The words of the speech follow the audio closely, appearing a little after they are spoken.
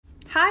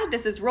Hi,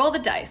 this is Roll the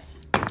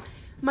Dice.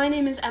 My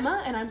name is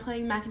Emma, and I'm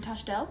playing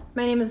Macintosh Dell.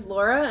 My name is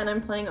Laura, and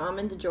I'm playing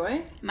Almond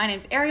DeJoy. My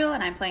name's Ariel,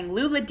 and I'm playing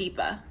Lula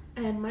Deepa.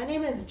 And my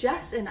name is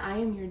Jess, and I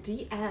am your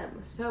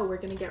DM. So we're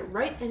gonna get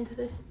right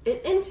into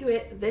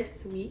it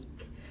this week,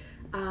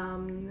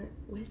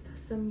 with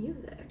some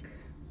music.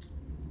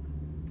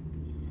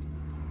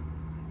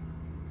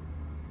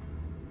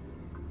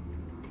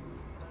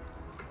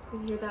 You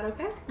hear that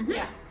okay? Mm-hmm.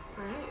 Yeah.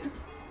 Alright.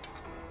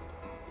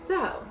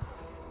 So,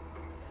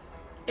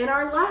 in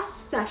our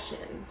last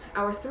session,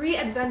 our three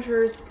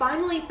adventurers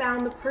finally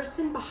found the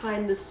person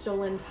behind the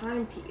stolen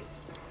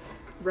timepiece,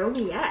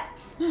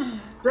 Romiette.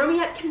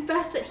 Romiette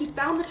confessed that he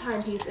found the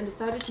timepiece and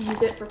decided to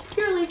use it for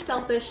purely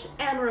selfish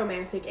and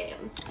romantic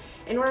aims.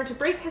 In order to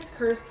break his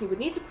curse, he would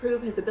need to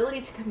prove his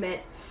ability to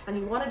commit, and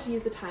he wanted to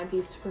use the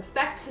timepiece to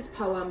perfect his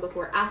poem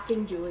before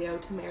asking Julio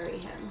to marry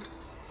him.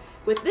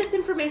 With this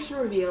information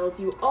revealed,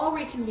 you all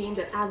reconvened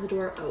at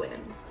Azador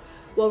Owens.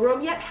 While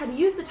Romiette had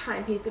used the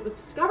timepiece, it was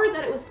discovered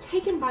that it was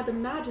taken by the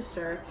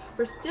magister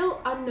for still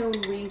unknown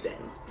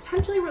reasons,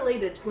 potentially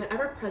related to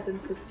whatever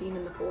presence was seen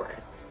in the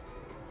forest.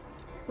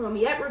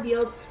 Romiette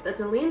revealed that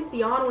Deline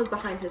Sion was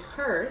behind his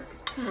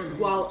curse,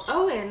 while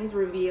Owens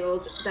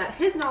revealed that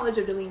his knowledge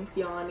of Deline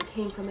Sion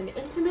came from an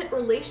intimate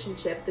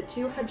relationship the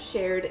two had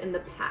shared in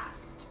the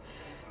past.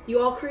 You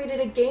all created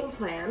a game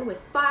plan with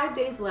 5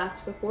 days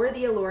left before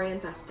the Elorian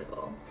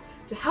Festival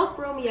to help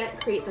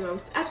Romiette create the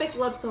most epic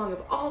love song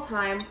of all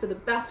time for the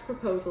best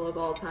proposal of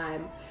all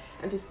time,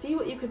 and to see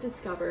what you could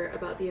discover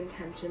about the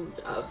intentions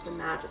of the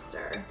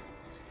Magister.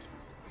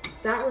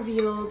 That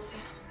revealed,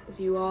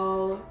 as you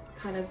all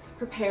kind of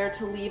prepare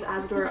to leave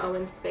Azador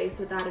Owens' space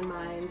with that in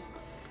mind,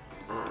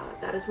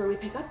 that is where we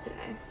pick up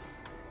today.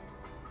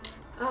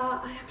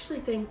 I actually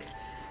think,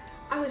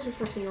 I was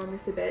reflecting on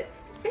this a bit,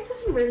 it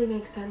doesn't really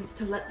make sense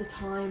to let the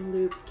time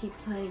loop keep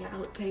playing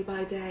out day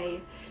by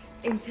day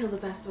until the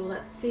festival.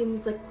 That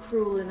seems like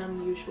cruel and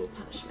unusual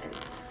punishment.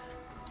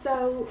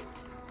 So,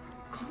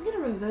 I'm gonna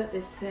revert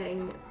this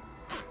thing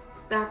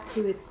back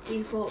to its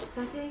default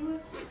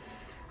settings.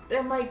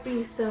 There might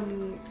be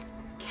some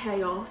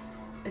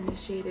chaos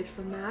initiated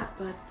from that,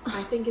 but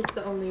I think it's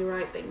the only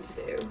right thing to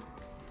do.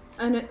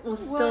 And it will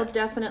still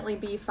definitely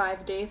be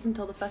 5 days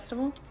until the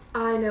festival?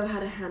 I know how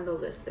to handle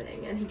this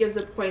thing. And he gives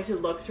a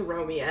pointed look to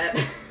Romiette,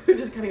 who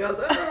just kind of goes,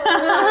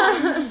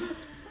 oh.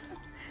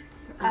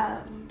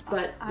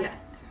 But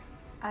yes.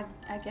 I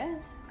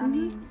guess. I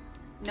mean,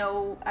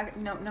 no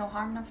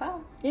harm, no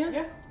foul.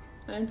 Yeah.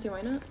 I don't see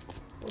why not.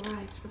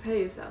 Alright, prepare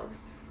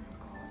yourselves.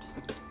 Oh,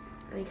 God.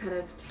 And he kind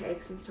of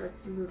takes and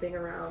starts moving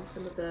around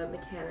some of the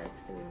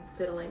mechanics and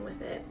fiddling with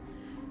it.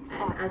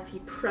 And as he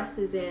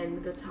presses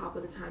in the top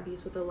of the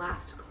timepiece with the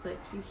last click,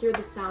 you hear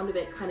the sound of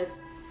it kind of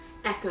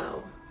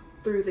echo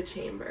through the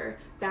chamber,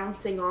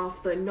 bouncing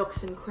off the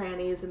nooks and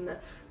crannies and the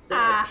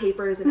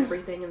papers and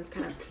everything, and it's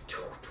kind of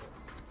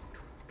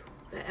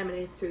that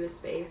emanates through the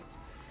space.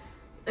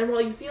 And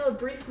while you feel a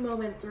brief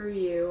moment through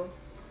you,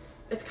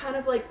 it's kind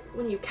of like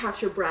when you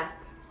catch your breath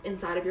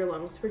inside of your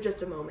lungs for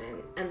just a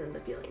moment, and then the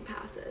feeling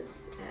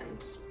passes,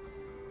 and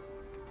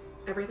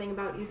everything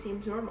about you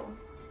seems normal.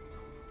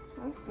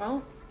 Oh,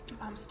 well,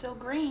 I'm still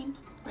green.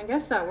 I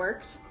guess that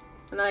worked.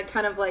 And then I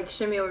kind of like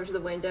shimmy over to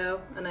the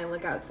window, and I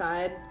look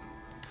outside.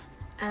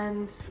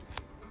 And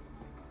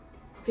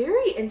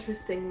very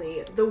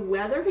interestingly, the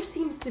weather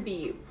seems to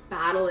be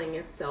battling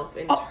itself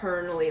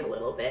internally a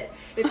little bit.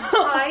 It's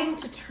trying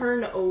to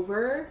turn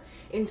over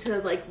into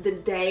like the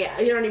day,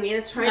 you know what I mean?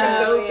 It's trying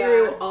to go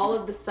through all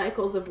of the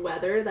cycles of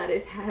weather that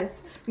it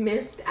has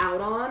missed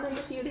out on in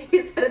the few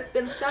days that it's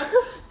been stuck.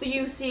 So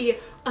you see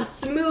a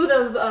smooth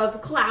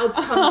of clouds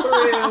come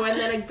through, and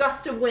then a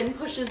gust of wind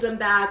pushes them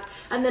back,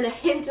 and then a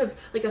hint of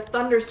like a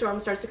thunderstorm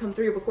starts to come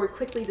through before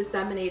quickly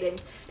disseminating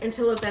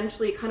until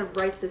eventually it kind of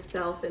rights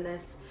itself in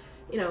this,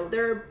 you know,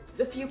 there are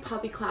a few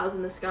puffy clouds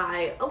in the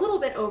sky, a little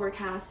bit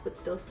overcast but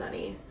still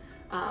sunny.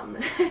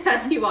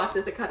 As you watch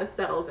this, it kind of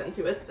settles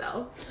into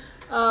itself.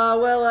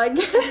 Well, I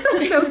guess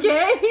that's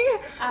okay.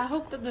 I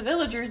hope that the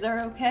villagers are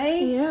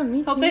okay. Yeah, me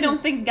too. Hope they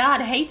don't think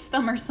God hates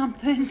them or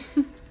something.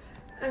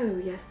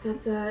 Oh, yes,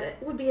 that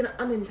would be an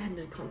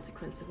unintended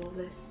consequence of all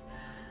this.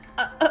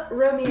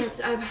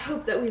 Romiette, I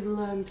hope that we've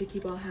learned to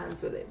keep our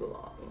hands where they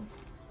belong.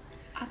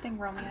 I think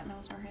Romiette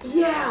knows where his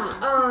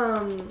Yeah,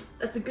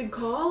 that's a good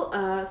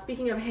call.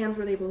 Speaking of hands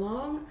where they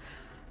belong,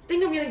 I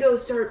think I'm gonna go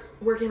start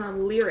working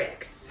on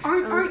lyrics.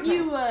 Aren't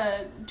you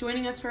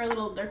joining us for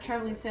our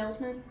traveling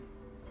salesman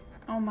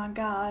Oh my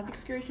God.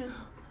 excursion?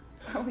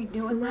 Are we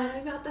doing Am I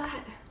that? about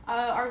that?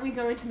 Aren't we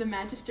going to the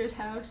magister's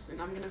house?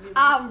 And I'm gonna be.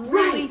 I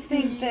really Right.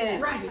 think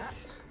that.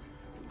 Right.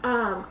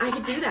 I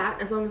could do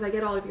that as long as I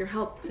get all of your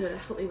help to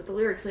help me with the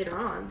lyrics later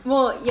on.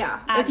 Well,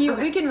 yeah. Okay.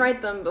 We can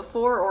write them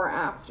before or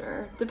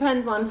after.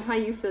 Depends on how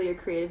you feel your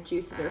creative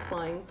juices are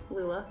flowing,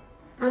 Lula.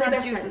 Are they My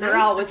best juices at are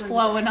night? always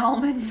flowing,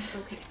 Almond.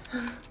 Okay.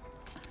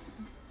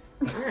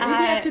 Alright.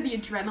 Maybe after the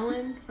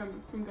adrenaline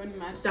from going to the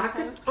magister's That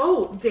could, house.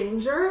 oh,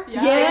 danger?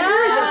 Yeah. Danger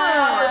is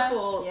Yeah. a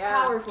powerful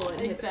Yeah.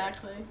 inhibitor.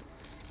 Exactly.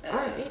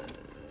 Alright.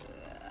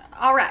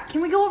 All right,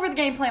 can we go over the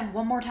game plan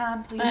one more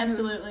time, please?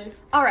 Absolutely.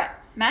 All right,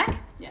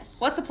 Mac, Yes.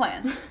 what's the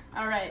plan?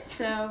 All right,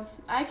 so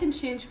I can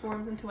change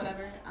forms into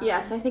whatever.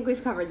 Yes, I think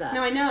we've covered that.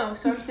 No, I know.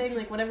 So I'm saying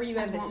like whatever you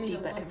guys I miss want me to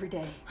Deepa look. every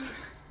day.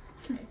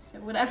 Okay, so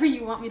whatever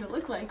you want me to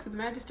look like for the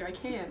magister, I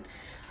can.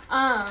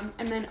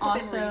 And then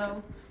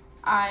also,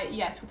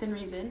 within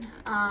reason.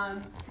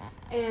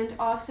 And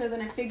also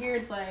then I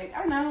figured like I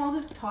don't know, I'll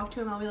just talk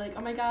to him. I'll be like,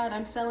 oh my god,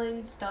 I'm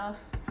selling stuff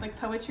like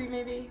poetry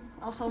maybe.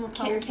 I'll sell him a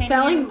poem.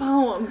 Selling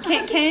poems.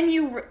 Can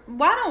you?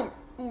 Why don't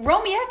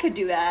Romiette could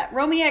do that?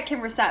 Romiette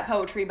can recite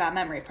poetry by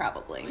memory,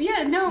 probably.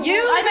 Yeah, no. You,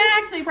 well, I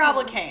didn't Mac, say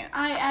probably poem. can't.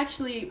 I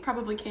actually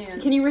probably can.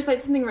 Can you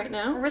recite something right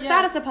now?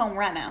 Recite us a poem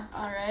right now.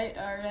 All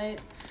right.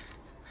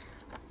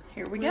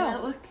 Here we When I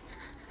go.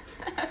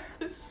 look at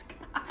the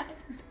sky,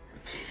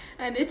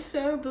 and it's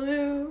so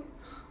blue.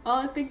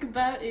 All I think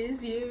about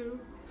is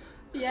you.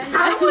 Yeah.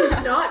 That was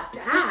not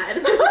bad.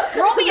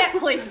 Romiette,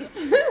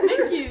 please.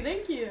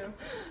 Thank you.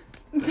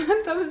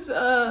 That was,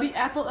 The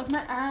apple of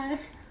my eye.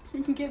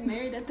 We can get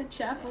married at the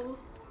chapel.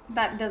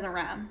 That doesn't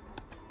rhyme.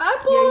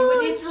 Apple. Yeah, you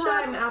would need to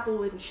rhyme apple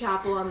with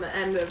chapel on the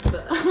end of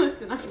the.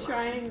 Listen, I'm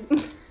trying.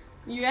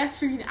 You asked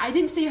for me. I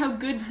didn't say how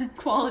good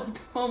quality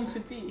poems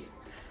would be.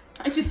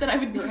 I just said I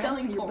would be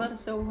selling Your butt poems.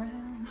 is so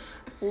round,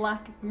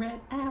 like a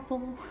red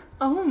apple.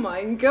 Oh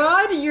my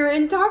god, you're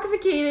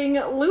intoxicating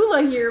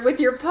Lula here with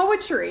your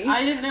poetry.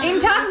 I didn't know.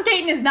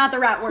 Intoxicating is not the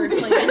right word,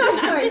 please.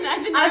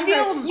 I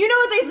feel you know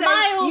what they say.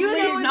 mildly You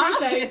know what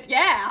they say. nauseous,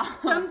 yeah.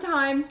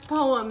 Sometimes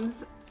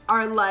poems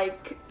are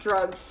like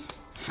drugs.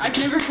 I've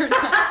never heard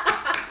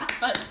that.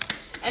 But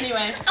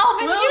anyway. Oh,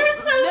 but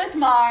you're so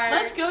smart.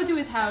 Let's go to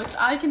his house.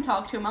 I can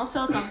talk to him. I'll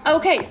sell something.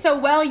 Okay, so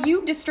while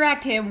you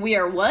distract him, we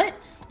are what?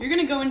 You're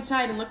gonna go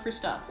inside and look for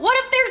stuff. What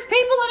if there's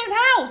people in his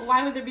house?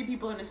 Why would there be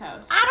people in his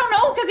house? I don't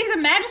know, because he's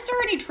a magister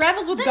and he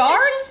travels with Then guards?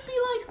 I'd just be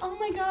like, oh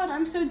my god,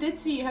 I'm so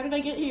ditzy. How did I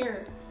get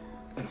here?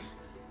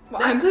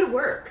 That could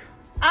work.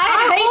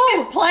 I hate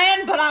this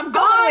plan, but I'm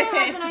going with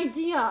I it. have an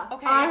idea.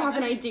 Okay, I have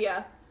an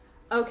idea.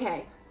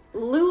 Okay,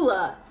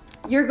 Lula,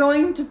 you're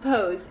going to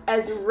pose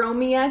as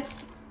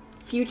Romiette's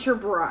future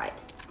bride.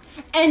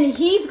 And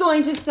he's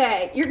going to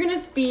say, you're going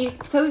to be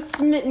so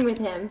smitten with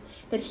him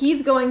that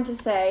he's going to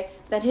say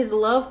that his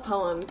love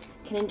poems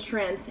can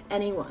entrance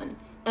anyone.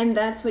 And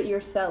that's what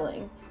you're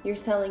selling. You're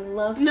selling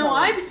love No, poems.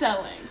 I'm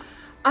selling.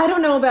 I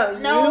don't know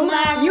about No, you.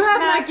 Mac, You have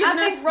Mac, not given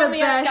I us think the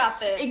Romeo's got best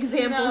this.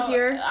 example No,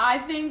 here. I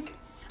think.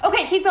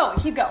 Okay, keep going.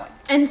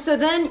 And so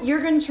then you're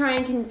going to try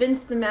and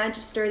convince the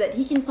magister that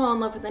he can fall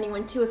in love with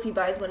anyone too if he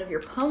buys one of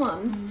your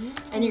poems.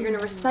 And you're going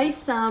to recite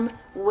some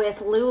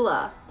with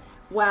Lula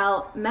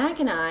while Mac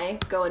and I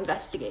go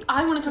investigate.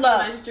 I want to talk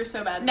to the magister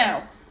so bad.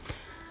 No.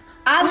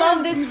 I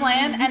love this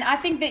plan, and I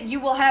think that you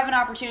will have an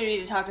opportunity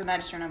to talk to the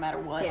magister no matter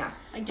what. Yeah.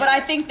 But I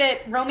think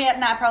that Romiette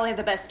and I probably have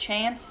the best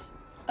chance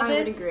of I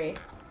would this. agree.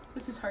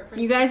 This is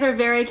heartbreaking. You guys are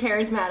very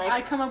charismatic.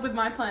 I come up with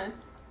my plan,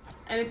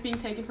 and it's being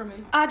taken from me.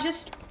 I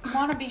just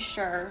want to be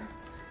sure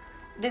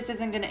this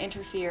isn't going to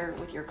interfere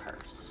with your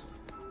curse.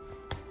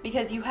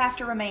 Because you have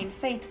to remain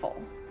faithful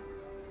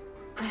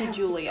I to have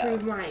Julia. to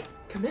prove my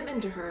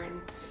commitment to her, and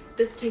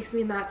this takes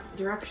me in that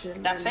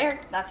direction. That's and fair.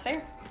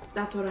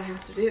 That's what I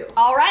have to do.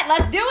 All right,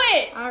 let's do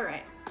it. All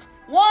right.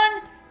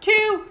 1,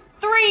 2,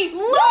 3,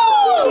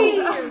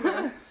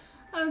 lose!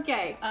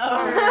 Okay.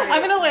 Oh,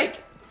 I'm gonna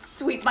like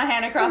sweep my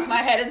hand across my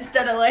head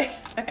instead of like.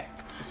 Okay,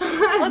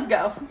 let's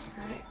go.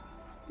 Alright.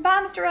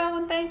 Bye, Mr.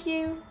 Owen. Thank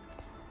you.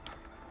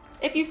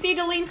 If you see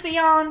Deline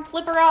Sion,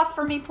 flip her off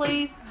for me,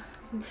 please.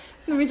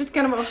 Then we just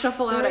kind of all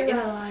shuffle out, I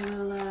guess. I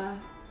will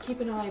keep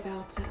an eye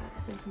about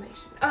this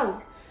information.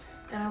 Oh,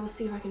 and I will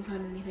see if I can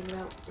find anything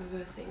about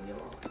reversing your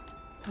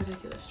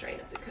particular strain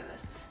of the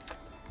curse.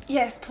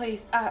 Yes,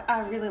 please.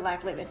 I really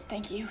like living.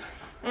 Thank you.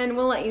 And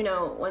we'll let you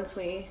know once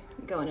we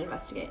go and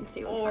investigate and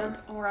see what we find.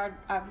 Or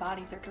our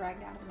bodies are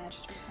dragged out of the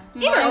magister's house.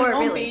 Either Mine or,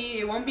 won't really. be.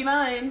 It won't be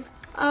mine.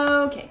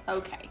 Okay.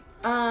 Okay.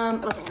 Let's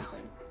That's all go. I'm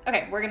saying.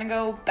 Okay, we're gonna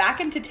go back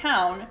into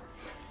town.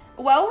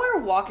 While we're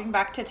walking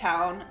back to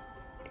town,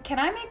 can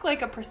I make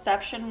like a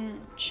perception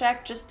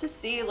check just to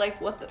see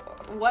like what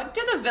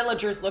do the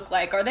villagers look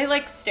like? Are they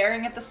like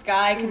staring at the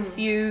sky,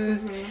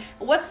 confused?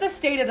 What's the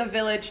state of the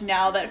village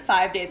now that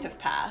 5 days have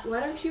passed? Why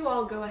don't you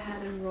all go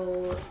ahead and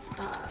roll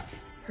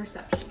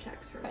perception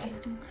checks for me?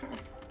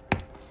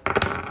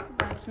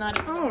 That's not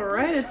even. All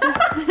right, it's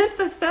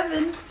a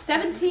 7.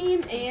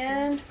 17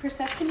 and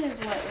perception is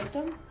what?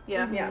 Wisdom?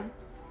 Yeah. Yeah.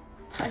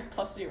 I have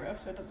 +0,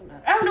 so it doesn't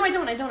matter. Oh, no, I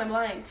don't. I'm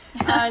lying.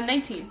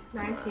 19.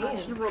 19. I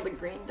should have rolled a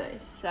green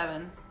dice.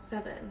 7.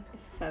 7.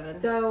 7.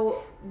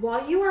 So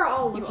while you are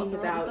all You looking also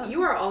rolled a about, 7.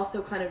 you are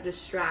also kind of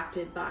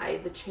distracted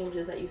by the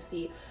changes that you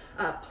see.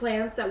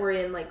 Plants that were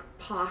in like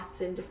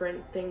pots and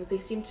different things, they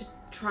seem to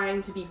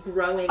trying to be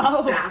growing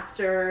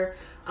faster.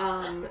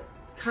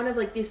 Kind of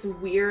like this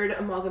weird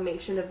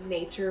amalgamation of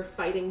nature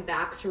fighting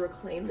back to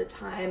reclaim the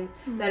time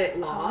that it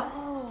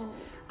lost.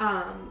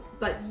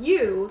 But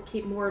you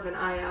keep more of an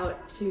eye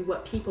out to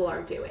what people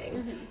are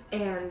doing.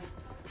 And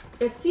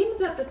it seems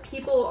that the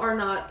people are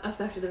not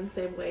affected in the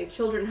same way.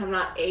 Children have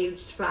not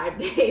aged 5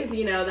 days,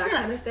 you know, that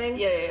kind of thing.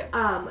 Yeah.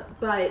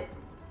 But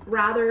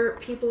rather,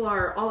 people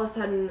are all of a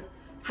sudden,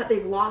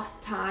 they've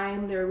lost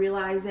time. They're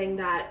realizing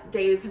that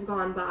days have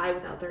gone by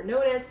without their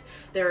notice.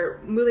 They're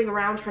moving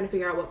around trying to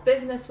figure out what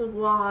business was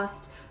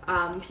lost.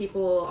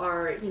 People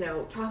are, you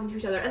know, talking to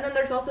each other. And then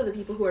there's also the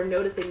people who are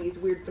noticing these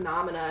weird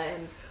phenomena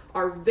and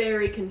are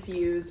very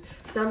confused.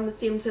 Some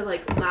seem to,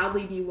 like,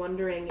 loudly be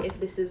wondering if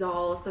this is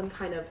all some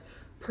kind of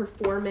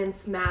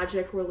performance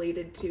magic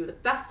related to the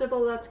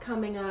festival that's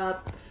coming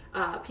up.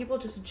 People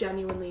just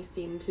genuinely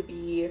seem to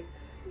be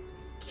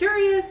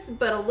curious,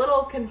 but a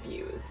little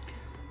confused.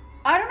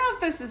 I don't know if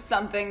this is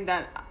something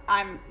that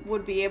I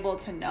would be able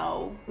to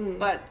know,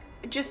 but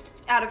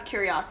just out of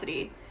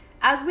curiosity,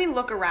 as we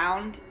look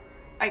around,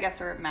 I guess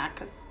we're Matt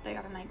because they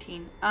got a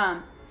 19.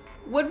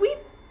 Would we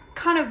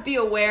kind of be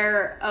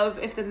aware of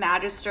if the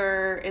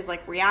magister is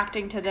like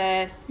reacting to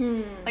this?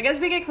 Like as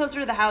we get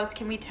closer to the house,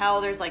 can we tell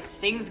there's like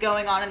things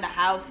going on in the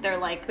house? They're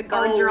like the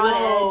guards are on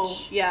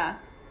edge. Yeah.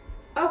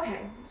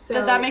 Okay. So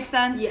does that make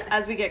sense? Yes.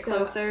 As we get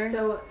closer.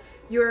 So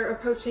you're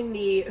approaching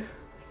the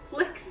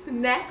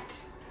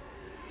Flixnecht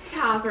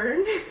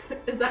Tavern.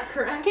 Is that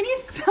correct? Can you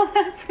spell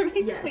that for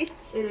me, yes,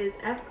 please? It is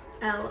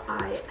Flixnet.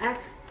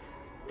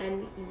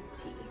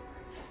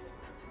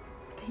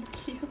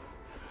 Thank you.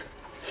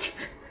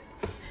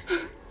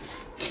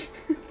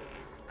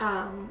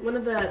 One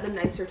of the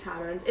nicer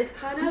taverns. It's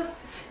kind of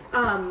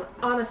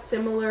on a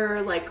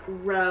similar like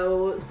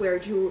row where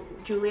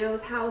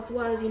Julio's house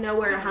was, you know,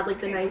 where it had like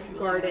the nice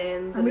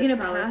gardens. Are we gonna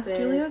pass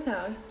Julio's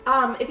house?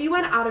 If you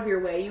went out of your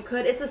way, you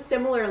could. It's a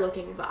similar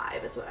looking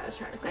vibe, is what I was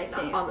trying to say.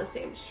 Not on the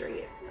same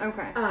street.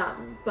 Okay.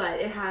 But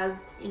it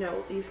has, you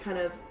know, these kind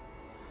of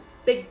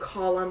big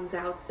columns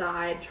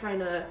outside, trying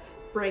to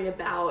bring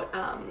about.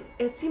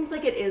 It seems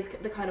like it is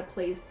the kind of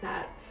place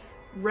that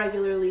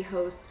regularly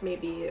hosts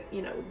maybe,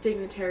 you know,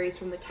 dignitaries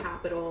from the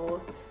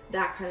capital,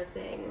 that kind of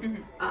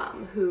thing,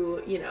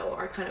 who, you know,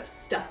 are kind of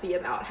stuffy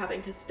about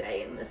having to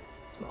stay in this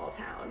small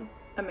town.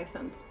 That makes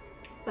sense.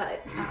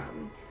 But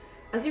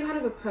as you kind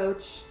of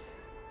approach,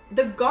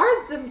 the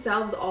guards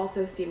themselves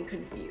also seem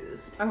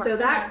confused. Okay. So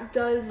that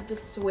does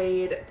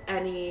dissuade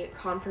any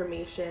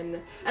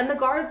confirmation. And the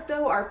guards,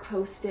 though, are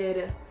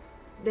posted.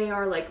 They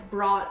are like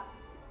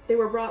they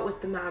were brought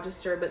with the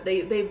magister, but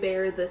they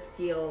bear the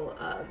seal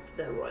of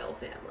the royal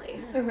family.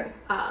 Okay.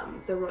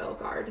 The royal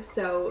guard.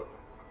 So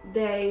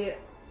they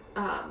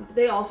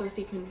also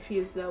seem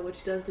confused, though,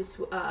 which does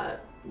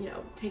you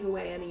know, take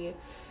away any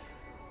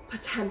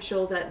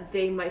potential that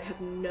they might have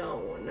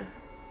known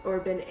or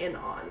been in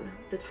on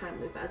the time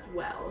loop as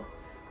well.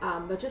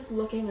 But just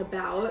looking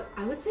about,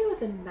 I would say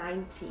with a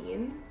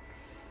 19,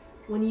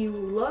 when you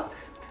look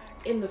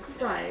in the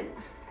front,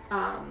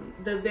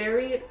 the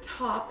very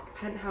top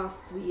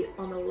penthouse suite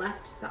on the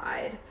left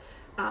side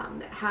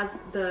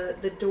has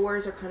the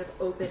doors are kind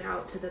of open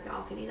out to the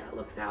balcony that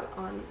looks out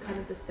on kind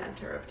of the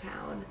center of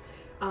town.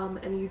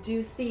 And you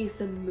do see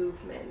some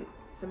movement,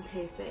 some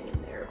pacing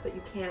in there, but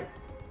you can't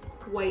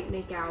quite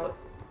make out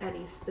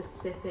any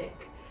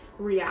specific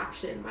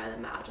reaction by the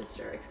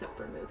magister except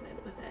for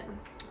movement within.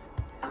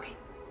 Okay,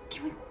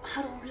 can we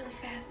huddle really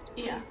fast,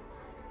 please? Yeah.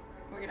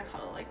 We're gonna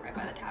huddle like right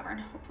by the tavern,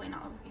 hopefully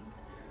not looking.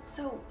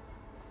 So,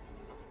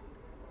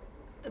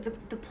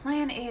 the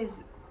plan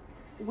is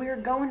we're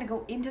going to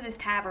go into this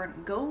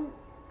tavern, go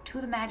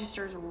to the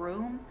magister's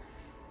room,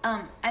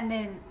 and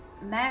then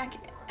Mac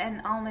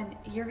and Almond,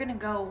 you're gonna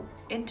go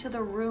into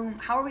the room.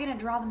 How are we gonna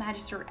draw the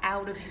magister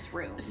out of his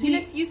room?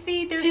 You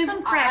see, there's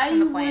some cracks in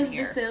the plan here. If I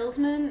was the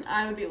salesman,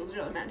 I would be able to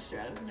draw the magister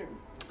out of the room.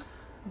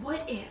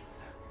 What if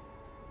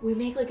we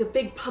make like a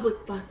big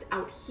public bus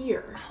out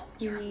here? Oh,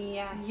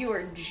 you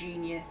are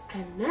genius.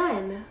 And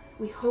then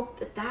we hope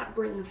that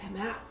brings him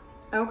out.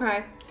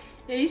 Okay.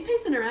 Yeah, he's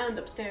pacing around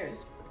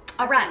upstairs.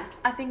 All right,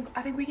 I think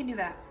we can do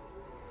that.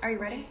 Are you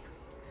ready?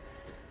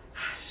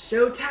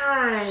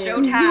 Showtime!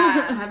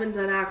 I haven't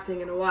done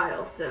acting in a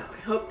while, so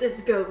I hope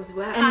this goes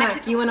well. And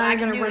Mac, you and I are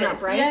gonna run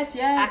up, right? Yes.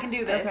 I can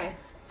do this.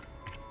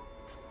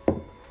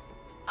 Okay.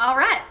 All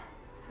right.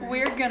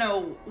 We're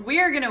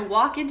gonna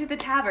walk into the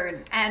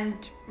tavern,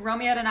 and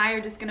Romeo and I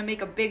are just gonna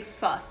make a big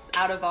fuss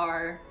out of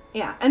our.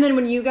 Yeah, and then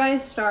when you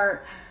guys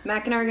start,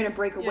 Mac and I are gonna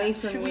break away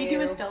from you. Should we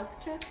do a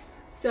stealth check?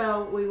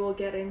 So we will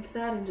get into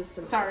that in just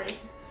a moment. Sorry.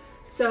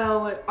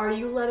 So are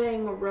you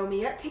letting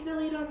Romeo take the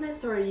lead on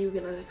this, or are you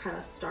gonna kind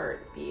of start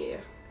the?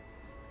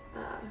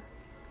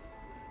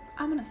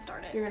 I'm gonna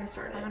start it. You're gonna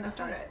start it. I'm gonna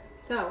start it.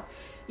 So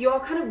you all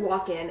kind of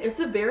walk in.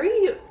 It's a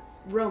very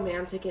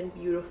romantic and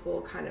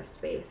beautiful kind of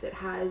space. It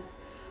has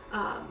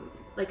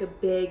like a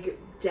big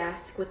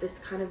desk with this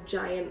kind of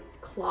giant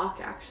clock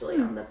actually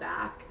on the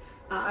back.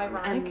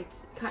 Ironic.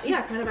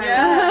 And, kind of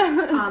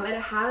ironic. And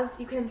it has,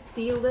 you can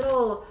see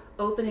little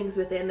openings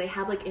within. They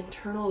have like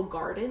internal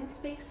garden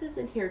spaces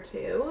in here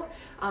too.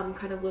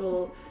 Kind of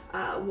little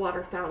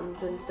water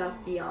fountains and stuff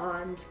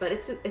beyond. But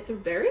it's a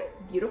very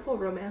beautiful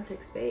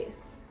romantic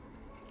space.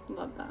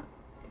 Love that.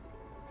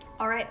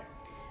 All right.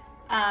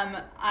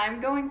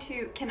 I'm going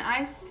to. Can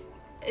I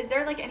is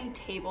there like any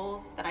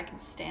tables that I can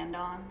stand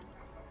on?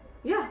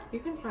 Yeah, you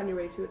can find your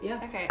way to it.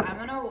 Yeah. Okay, I'm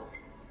gonna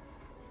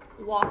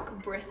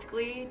walk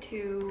briskly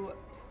to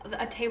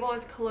a table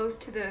as close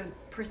to the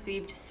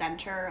perceived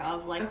center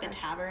of like the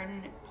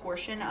tavern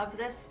portion of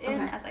this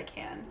inn as I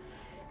can,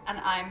 and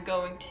I'm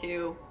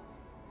gonna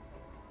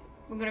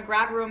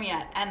grab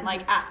Romiette and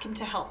like ask him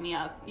to help me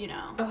up, you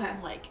know. Okay.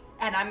 Like,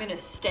 and I'm gonna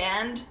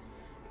stand.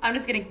 I'm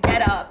just gonna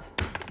get up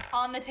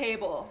on the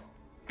table,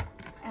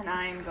 and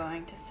I'm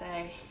going to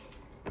say,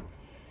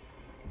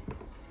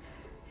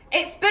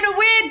 "It's been a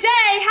weird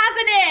day,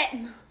 hasn't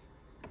it?"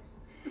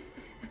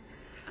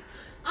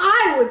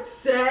 I would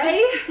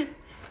say.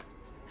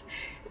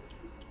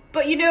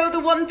 But you know the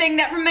one thing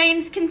that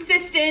remains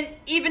consistent,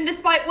 even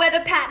despite weather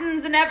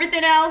patterns and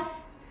everything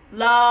else?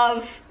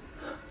 Love.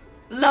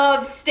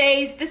 Love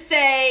stays the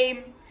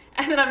same.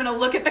 And then I'm gonna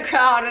look at the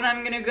crowd and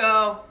I'm gonna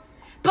go,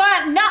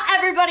 but not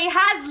everybody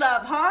has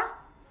love, huh?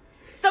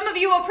 Some of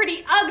you are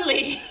pretty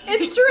ugly.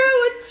 It's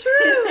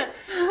true.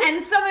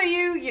 And some of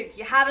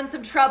you're having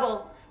some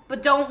trouble.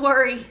 But don't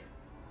worry.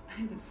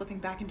 I'm slipping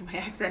back into my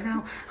accent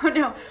now. Oh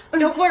no,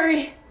 don't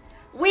worry.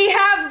 We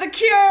have the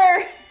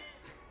cure.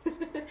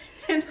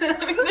 And then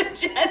I'm gonna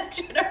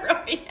gesture to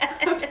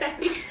Romiette. Okay.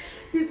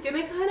 He's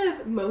gonna kind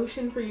of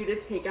motion for you to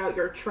take out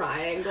your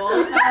triangle.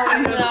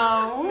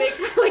 No. Make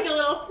like a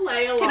little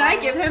play along. Can I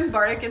give him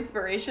bardic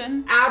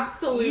inspiration?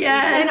 Absolutely.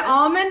 Yes. And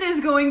Almond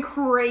is going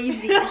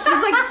crazy. She's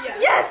like,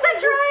 yes, the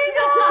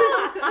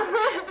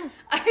triangle!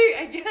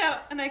 I get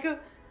out and I go,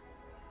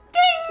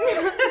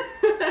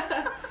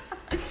 ding!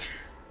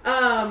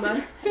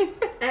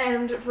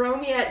 And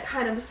Romiette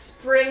kind of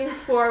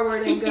springs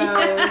forward and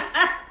goes,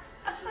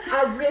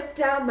 I ripped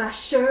down my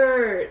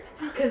shirt,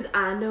 'cause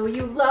I know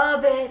you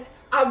love it.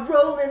 I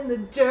roll in the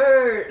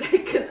dirt,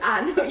 'cause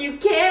I know you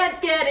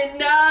can't get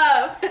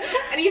enough.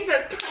 And he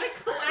starts kind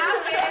of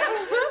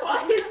clapping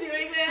while he's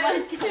doing this.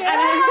 And then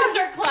I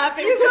start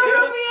clapping You too. go,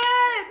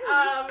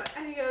 Romiette!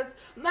 And he goes,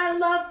 my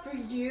love for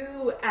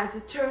you, as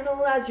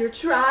eternal as your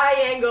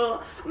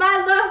triangle.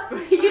 My love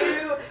for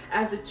you,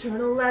 as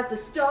eternal as the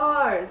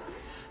stars.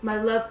 My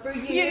love for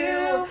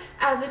you,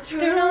 as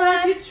eternal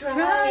as your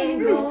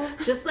triangle.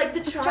 Just like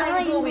the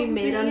triangle we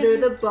made under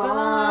the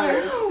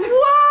bars.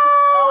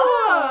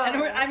 Whoa!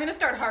 And I'm gonna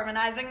start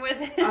harmonizing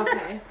with it.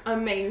 Okay,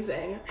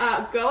 amazing.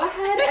 Go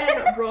ahead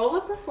and roll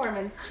a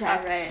performance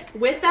check All right.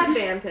 with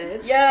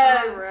advantage.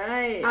 Yes.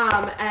 Alright.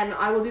 And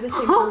I will do the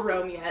same for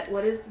Romiette.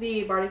 What is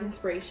the bardic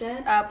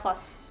inspiration?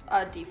 Plus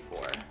D4.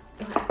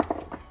 Okay.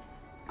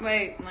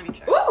 Wait, let me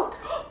check. Ooh!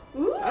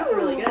 That's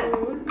really good.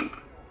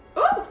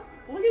 Ooh!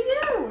 Look at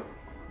you.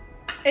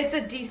 It's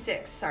a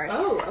D6, sorry.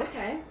 Oh,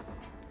 okay.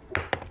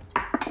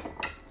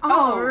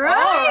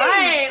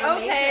 Alright!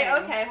 Okay,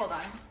 Amazing. okay, hold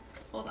on.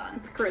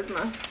 It's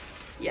charisma.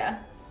 Yeah.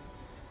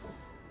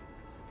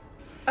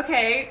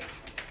 Okay,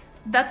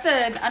 that's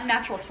an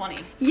unnatural 20.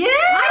 Yeah!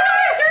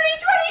 Dirty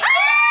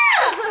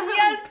 20!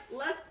 Yes!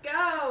 Let's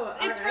go!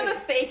 It's All for the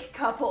right. fake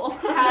couple.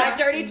 Heck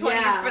Dirty 20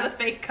 is yeah. for the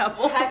fake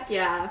couple. Heck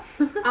yeah.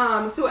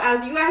 So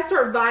as you guys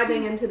start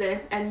vibing into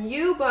this, and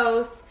you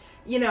both,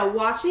 you know,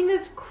 watching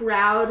this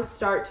crowd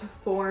start to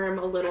form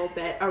a little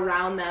bit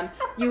around them,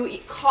 you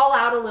call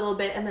out a little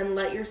bit and then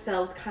let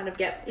yourselves kind of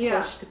get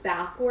pushed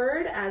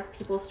backward as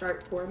people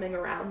start forming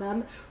around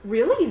them.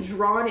 Really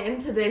drawn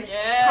into this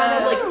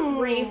kind of like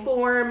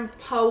free-form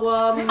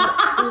poem,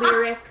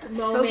 lyric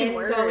moment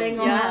word. going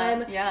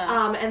on.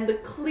 Yeah. And the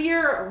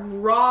clear,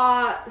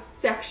 raw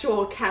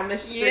sexual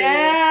chemistry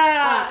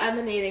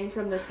emanating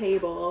from the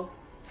table.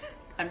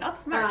 I'm not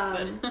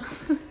smart, but...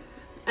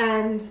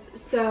 And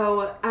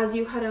so, as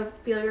you kind of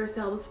feel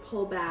yourselves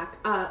pull back,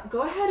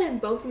 go ahead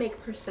and both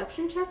make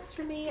perception checks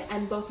for me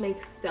and both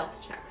make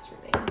stealth checks for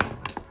me.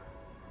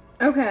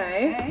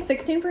 Okay.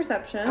 16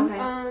 perception.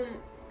 Okay.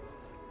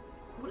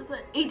 What is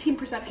that? 18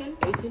 perception.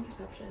 18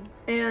 perception.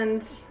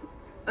 And,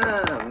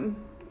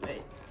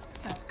 Wait.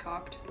 That's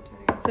cocked.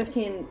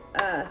 15,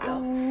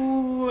 stealth.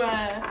 Ooh.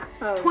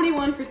 Oh.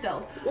 21 for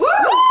stealth. Woo!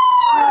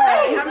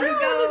 Alright, Everyone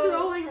is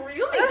rolling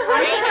really I'm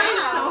good. trying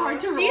so hard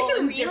to These roll are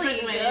in really different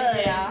good. ways.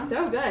 Yeah.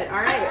 So good.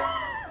 All right.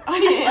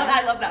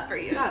 I love that for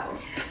you. So,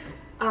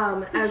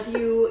 as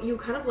you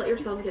kind of let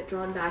yourselves get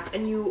drawn back,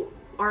 and you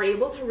are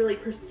able to really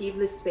perceive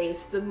the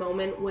space, the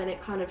moment when it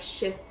kind of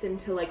shifts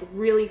into like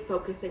really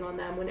focusing on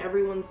them, when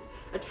everyone's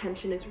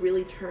attention is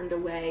really turned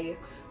away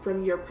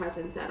from your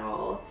presence at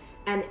all.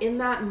 And in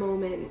that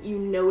moment, you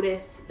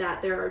notice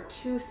that there are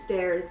two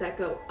stairs that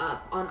go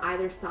up on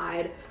either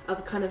side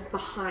of kind of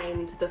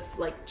behind the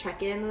like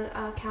check-in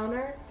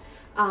counter.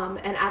 And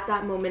at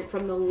that moment,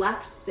 from the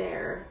left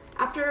stair,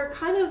 after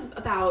kind of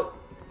about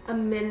a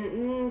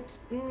minute,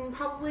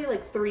 probably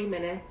like 3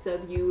 minutes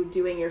of you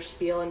doing your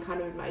spiel and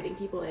kind of inviting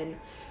people in,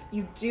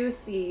 you do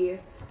see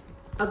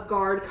a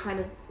guard kind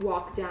of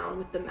walk down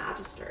with the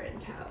magister in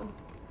tow.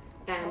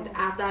 And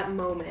at that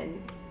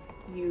moment,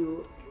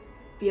 you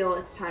feel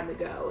it's time to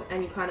go,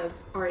 and you kind of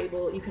are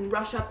able, you can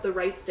rush up the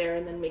right stair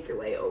and then make your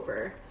way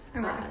over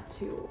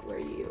to where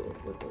you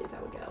would believe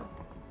that would go.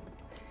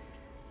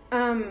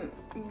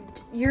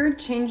 You're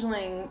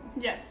changeling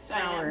Yes, I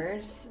am.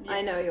 powers. Yes.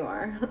 I know you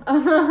are.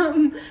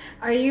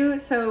 Are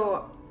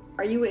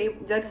you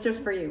able, that's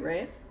just for you,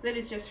 right? That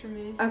is just for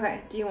me.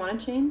 Okay, do you want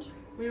to change?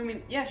 What do you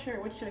mean? Yeah, sure.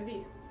 What should I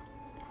be?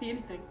 Be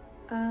anything.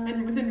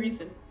 And within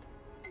reason.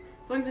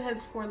 As long as it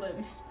has 4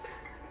 limbs.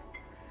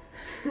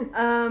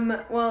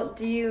 Well,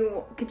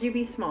 could you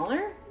be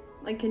smaller?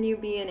 Like, can you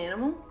be an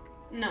animal?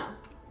 No.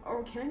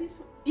 Or can I be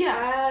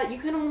Yeah. You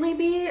can only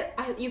be.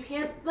 You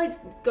can't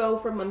like go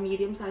from a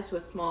medium size to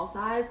a small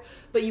size,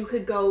 but you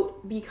could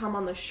become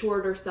on the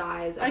shorter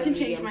size. Of I can a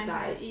change medium my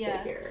height, size yeah.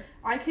 figure.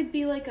 I could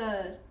be like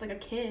a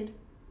kid.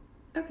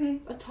 Okay.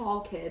 A tall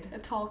kid. A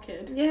tall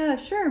kid. Yeah,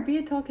 sure, be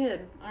a tall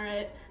kid.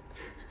 Alright.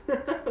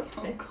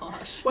 Oh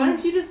gosh. Why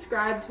don't you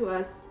describe to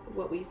us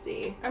what we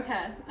see?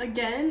 Okay.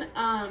 Again,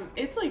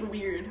 it's like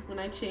weird when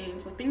I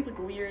change. Like things look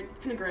weird. It's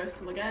kinda gross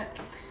to look at.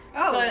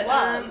 Oh, But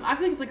wow. I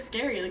feel like it's like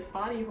scary, like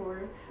body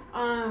horror.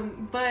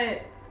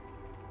 But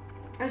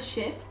I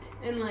shift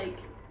and like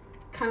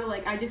kind of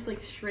like I just like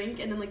shrink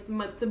and then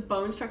like the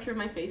bone structure of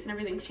my face and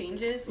everything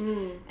changes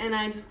and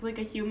I just look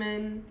like a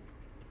human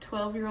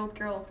 12-year-old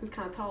girl who's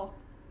kind of tall.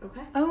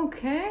 Okay.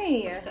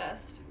 Okay.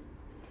 Obsessed.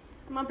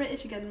 I'm not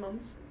British again,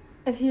 mums.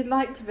 If you'd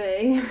like to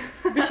be.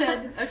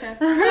 Bished. Okay.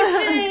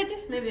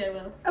 Bished. Maybe I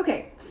will.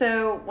 Okay,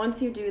 so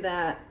once you do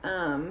that,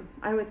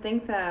 I would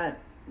think that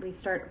we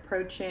start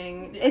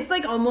approaching. It's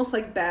like almost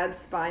like bad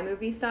spy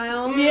movie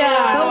style.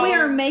 Yeah. But we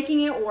are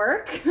making it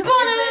work. Is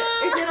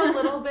it a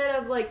little bit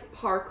of like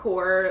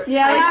parkour?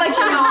 Yeah, like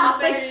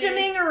Stopping.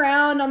 shimming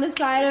around on the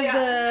side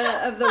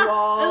of the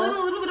wall.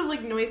 A little bit of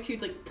like noise too.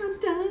 It's like dun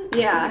dun.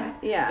 Yeah,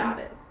 yeah. Got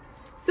it.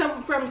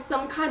 From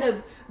some kind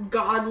of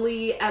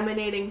godly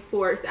emanating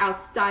force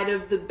outside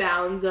of the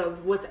bounds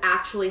of what's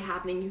actually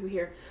happening, you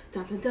hear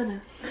dun dun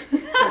dun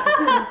dun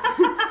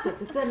dun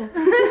dun dun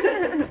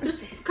dun.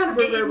 Just kind of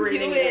Get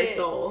reverberating into in your it.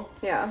 soul.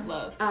 Yeah.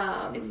 Love.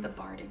 It's the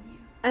bard in you.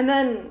 And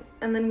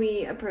then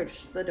we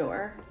approach the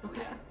door.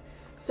 Okay.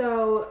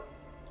 So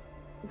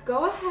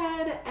go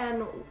ahead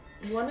and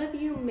one of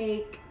you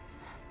make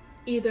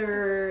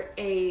either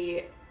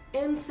a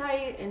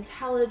insight,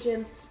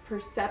 intelligence,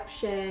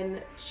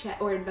 perception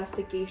check or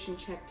investigation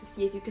check to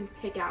see if you can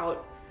pick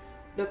out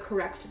the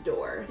correct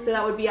door. So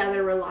that would be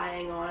either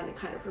relying on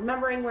kind of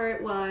remembering where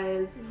it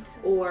was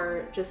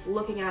or just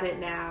looking at it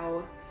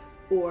now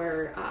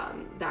or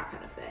that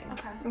kind of thing.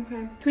 Okay.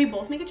 Okay. Can we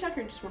both make a check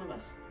or just one of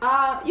us?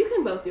 You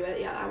can both do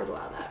it. Yeah, I would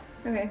allow that.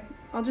 Okay.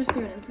 I'll just do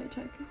an insight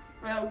check.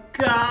 Oh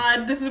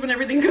God, this is when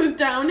everything goes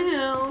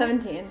downhill.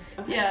 17.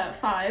 Okay. Yeah,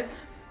 5.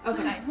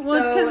 Okay. Nice. Well,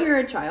 it's because you're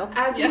a child.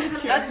 As you Yeah,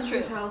 come that's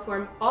into true. child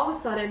form, all of a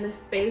sudden the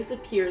space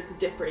appears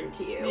different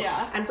to you.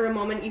 Yeah. And for a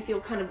moment you feel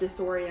kind of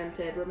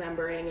disoriented,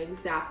 remembering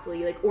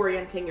exactly, like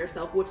orienting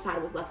yourself, which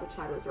side was left, which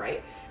side was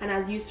right. And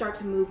as you start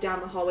to move down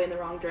the hallway in the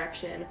wrong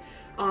direction,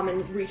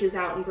 and reaches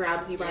out and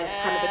grabs you by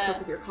kind of the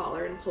crook of your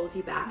collar and pulls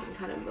you back and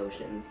kind of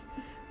motions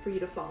for you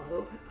to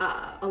follow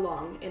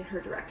along in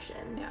her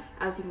direction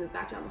as you move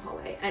back down the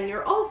hallway. And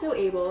you're also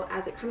able,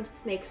 as it kind of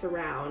snakes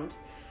around,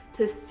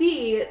 to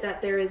see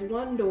that there is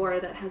one door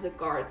that has a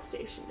guard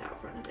stationed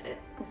out front of it.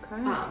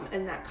 Okay.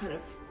 And that kind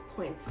of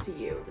points to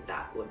you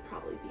that would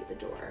probably be the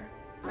door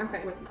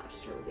Okay. where the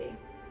magister would be.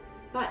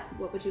 But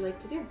what would you like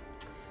to do?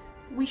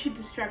 We should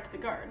distract the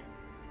guard.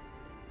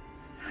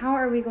 How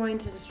are we going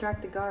to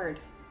distract the guard?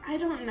 I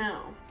don't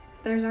know.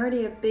 There's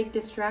already a big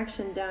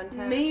distraction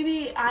downtown.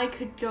 Maybe I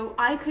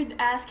could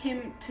ask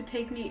him to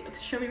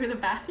to show me where the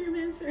bathroom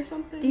is or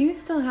something. Do you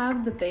still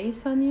have the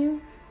base on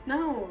you?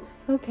 No.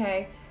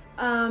 Okay.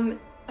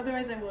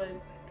 Otherwise I would.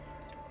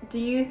 Do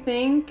you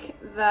think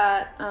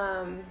that,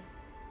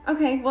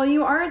 okay, well,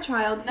 you are a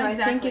child, so I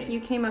think Exactly. if you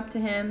came up to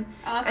him,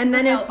 I'll ask and him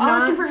then for if help. I'll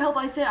ask him not, for help.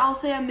 I'll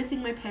say I'm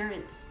missing my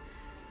parents.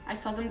 I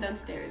saw them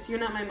downstairs. You're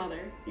not my mother.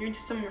 You're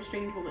just some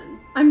strange woman.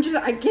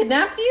 I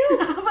kidnapped you?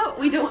 How about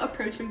we don't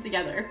approach him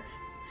together?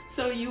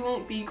 So you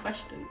won't be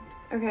questioned.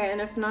 Okay,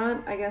 and if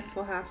not, I guess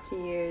we'll have to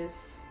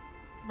use,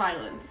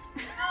 Violence.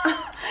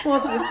 we'll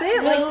have to say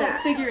it We'll like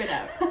that. figure it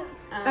out.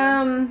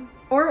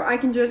 Or I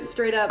can just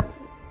straight up,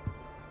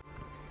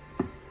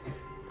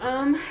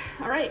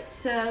 Alright,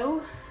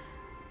 so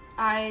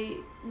I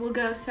will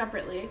go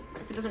separately.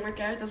 If it doesn't work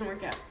out, it doesn't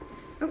work out.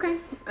 okay,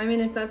 I mean,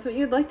 if that's what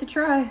you'd like to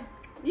try.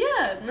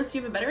 Yeah, unless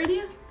you have a better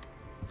idea.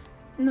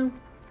 No.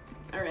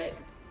 Alright.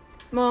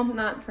 Well,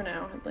 not for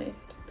now, at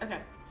least. Okay.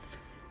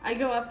 I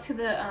go up to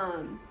the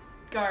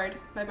guard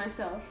by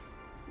myself.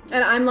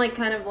 And I'm like,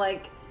 kind of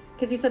like,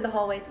 because you said the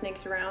hallway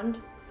snakes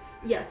around.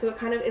 Yeah, so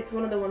it's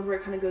one of the ones where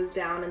it kind of goes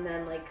down and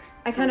then like...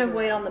 I kind of comes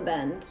wait around. on the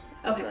bend.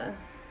 of Okay.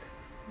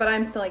 but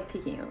I'm still like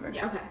peeking over.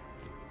 Yeah.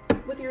 Okay.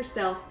 With your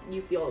stealth,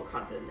 you feel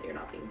confident that you're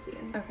not being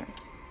seen. Okay.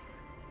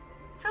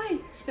 Hi,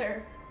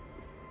 sir.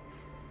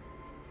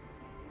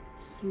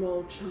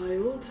 Small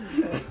child.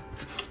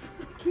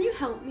 Can you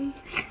help me?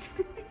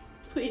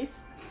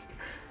 Please.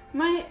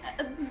 I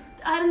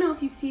don't know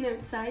if you've seen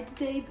outside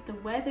today, but the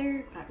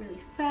weather got really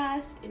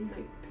fast, and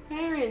my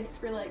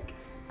parents were like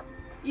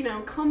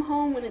come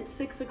home when it's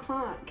 6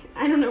 o'clock.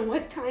 I don't know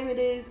what time it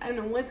is. I don't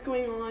know what's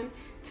going on.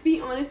 To be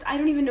honest, I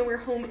don't even know where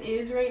home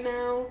is right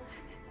now.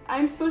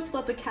 I'm supposed to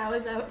let the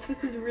cows out, so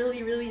this is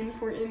really, really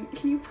important.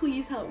 Can you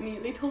please help me?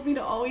 They told me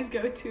to always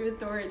go to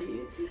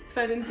authority if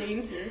I'm in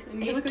danger.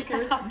 And you look like a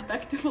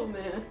respectable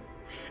man.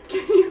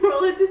 Can you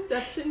roll a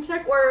deception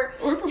check? Or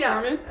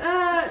performance?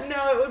 Yeah.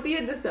 No, it would be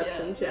a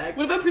deception check.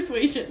 What about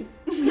persuasion?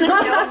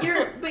 No,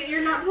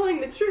 you're not telling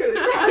the truth.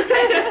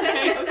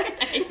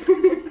 Okay.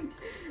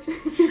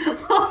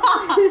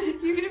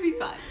 You're gonna be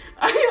fine.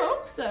 I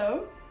hope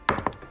so.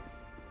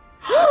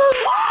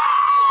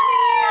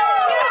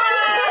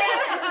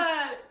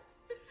 Yes!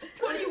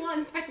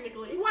 21,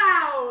 technically.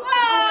 Wow! Wow! Oh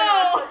my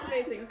gosh,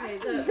 that's amazing. Okay,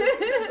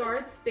 the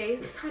guard's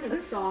face kind of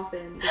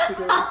softens as he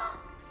goes,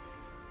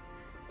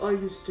 I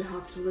used to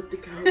have to let the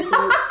cows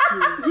out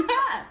too.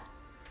 Yeah.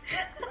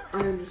 I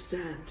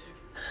understand.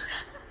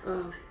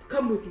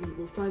 Come with me,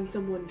 we'll find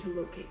someone to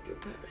locate your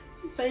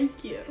parents.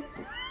 Thank you.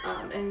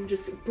 And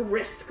just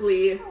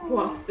briskly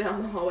walks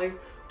down the hallway.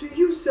 Do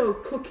you sell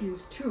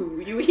cookies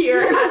too? You hear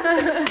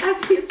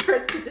as he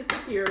starts to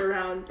disappear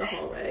around the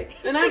hallway.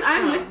 And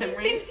I'm with them,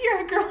 right? Thinks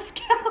you're a Girl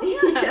Scout.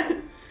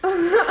 Yes.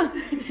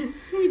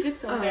 We just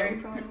sell dairy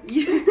products.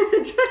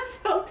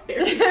 Just sell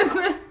dairy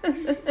products.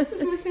 This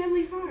is my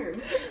family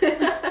farm.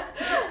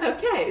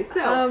 Okay,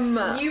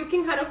 so you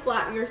can kind of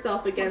flatten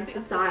yourself against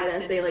the side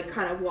as they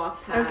kind of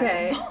walk past.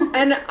 Okay.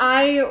 And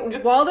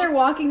while they're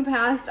walking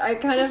past, I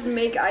kind of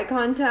make eye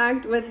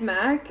contact with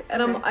Mac,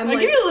 and I'm I'll like,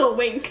 give you a little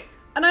wink.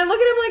 and I look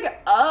at him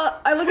like,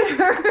 I look at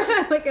her,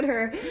 I look at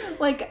her,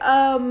 like,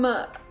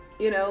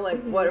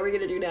 what are we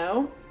gonna do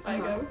now? I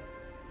go.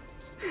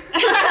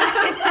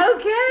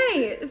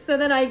 Okay, so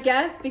then I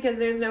guess because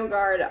there's no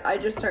guard, I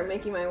just start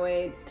making my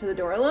way to the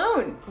door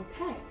alone.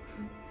 Okay.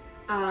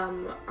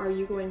 Are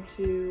you going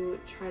to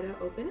try to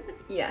open it?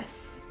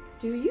 Yes.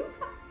 Do you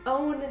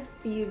own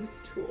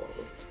thieves'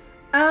 tools?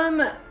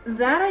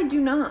 That I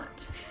do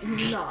not. You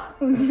do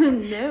not.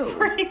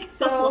 No.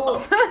 So,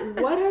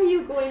 what are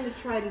you going to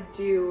try to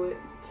do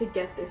to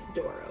get this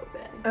door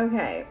open?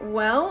 Okay,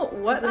 well,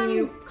 what When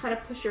you kind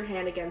of push your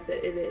hand against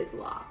it, it is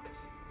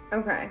locked.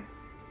 Okay.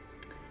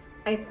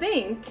 I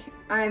think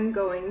I'm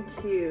going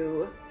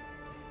to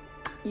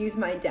use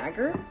my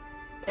dagger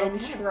and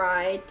Okay.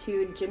 try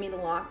to jimmy the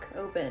lock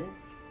open.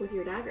 With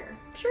your dagger.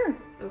 Sure.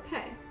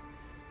 Okay.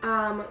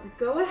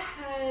 Go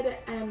ahead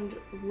and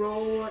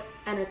roll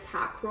an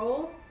attack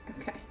roll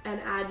Okay.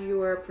 and add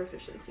your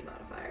proficiency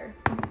modifier.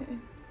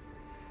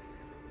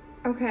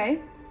 Okay.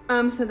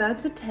 So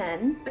that's a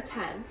 10. A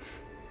 10.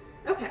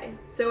 Okay.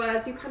 So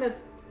as you kind of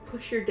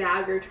push your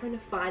dagger, trying to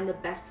find the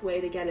best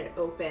way to get it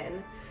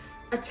open,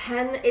 a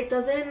 10, it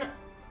doesn't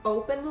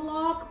open the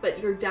lock, but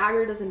your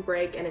dagger doesn't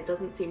break and it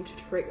doesn't seem to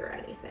trigger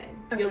anything.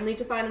 Okay. You'll need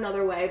to find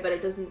another way, but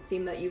it doesn't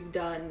seem that you've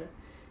done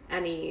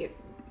any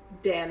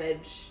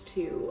damage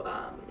to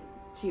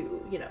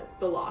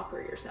the lock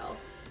or yourself.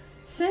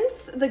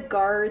 Since the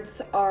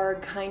guards are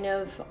kind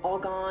of all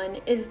gone,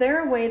 is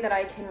there a way that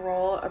I can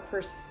roll a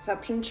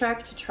perception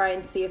check to try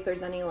and see if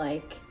there's any,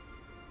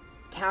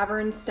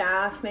 tavern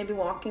staff maybe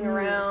walking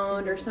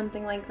around or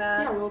something like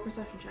that? Yeah, roll a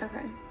perception check.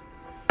 Okay.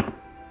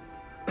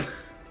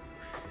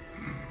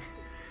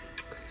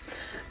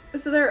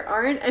 So there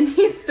aren't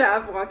any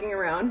staff walking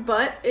around,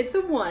 but it's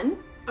a 1.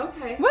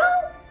 Okay.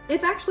 Well,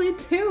 it's actually a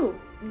 2.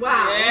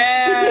 Wow.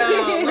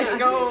 Yeah, let's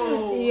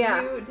go.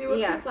 Yeah. You do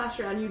a quick flash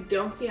around, you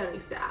don't see any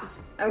staff.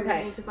 Okay.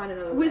 You need to find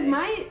another With way.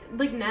 my,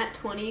 nat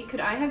 20, could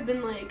I have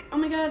been like, oh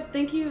my god,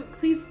 thank you,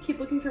 please keep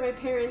looking for my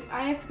parents,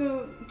 I have to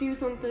go do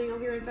something, I'll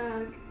be right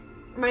back.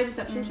 My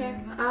deception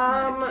check?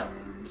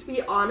 To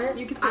be honest,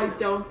 You could say I no.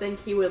 don't think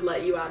he would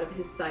let you out of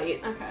his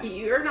sight. Okay.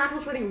 Your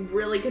natural 20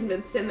 really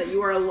convinced him that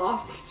you are a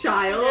lost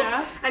child,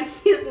 Yeah. and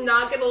he's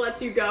not going to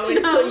let you go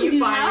until you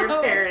find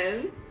your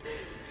parents.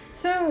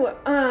 So,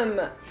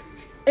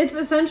 it's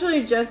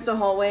essentially just a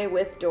hallway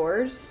with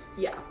doors.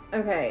 Yeah.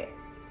 Okay.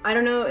 I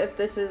don't know if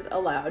this is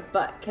allowed,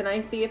 but can I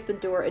see if the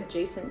door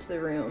adjacent to the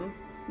room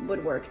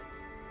would work?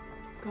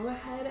 Go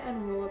ahead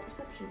and roll a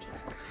perception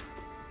check.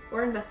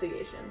 Or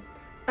investigation.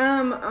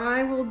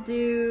 I will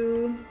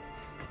do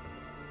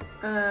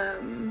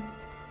an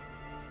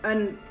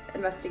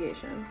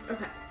investigation.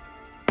 Okay.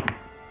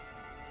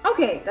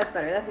 Okay, that's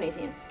better. That's an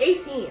 18.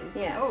 18.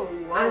 Yeah. Oh,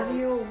 wow. As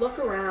you look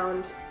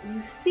around,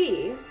 you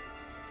see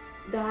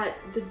that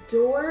the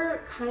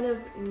door kind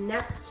of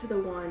next to the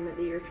one that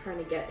you're trying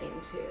to get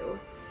into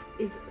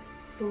is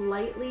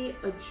slightly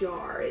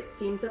ajar. It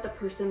seems that the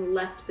person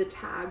left the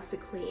tag to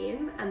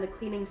clean, and the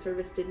cleaning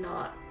service did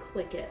not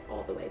click it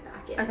all the way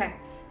back in. Okay.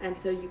 And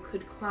so you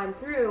could climb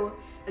through,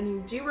 and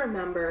you do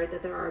remember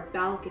that there are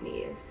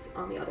balconies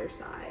on the other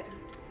side.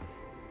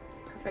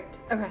 Perfect.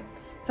 Okay.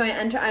 So I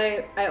enter.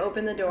 I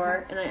open the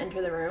door and I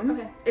enter the room.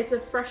 Okay. It's a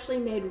freshly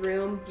made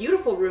room.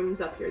 Beautiful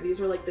rooms up here. These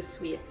are like the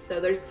suites.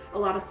 So there's a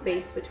lot of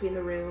space between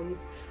the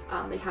rooms.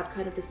 They have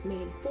kind of this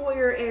main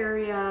foyer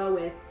area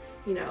with,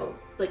 you know,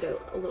 like a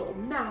little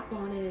map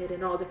on it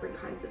and all different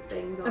kinds of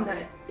things on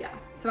it. Yeah.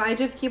 So I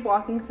just keep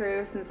walking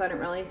through since I don't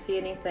really see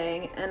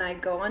anything, and I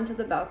go onto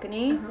the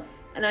balcony,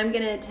 and I'm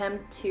going to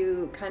attempt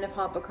to kind of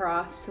hop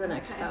across to the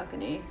next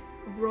balcony.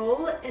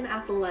 Roll an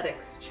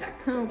athletics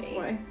check for me.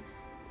 Boy.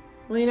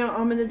 Well, you know,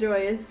 Amanda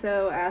Joy is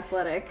so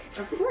athletic.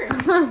 Of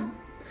course.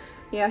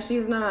 Yeah,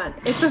 she's not.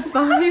 It's a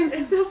 5.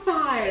 It's a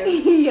 5.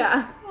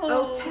 Yeah.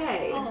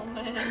 Okay. Oh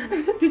man.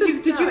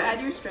 Did you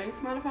add your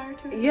strength modifier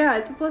to it? Yeah,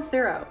 it's a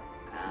 +0.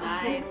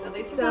 Nice. At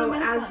least So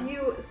it's as fun.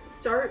 you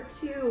start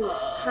to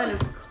kind of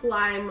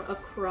climb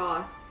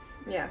across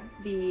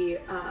the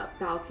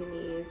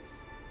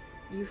balconies,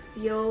 you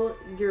feel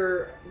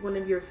one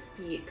of your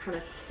feet kind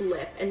of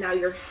slip, and now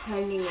you're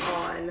hanging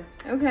on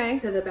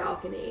to the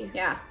balcony.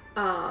 Yeah.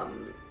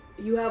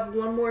 You have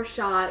one more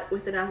shot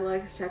with an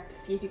athletics check to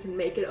see if you can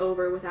make it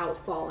over without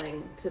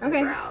falling to the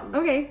ground.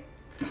 Okay.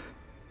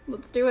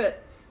 Let's do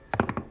it.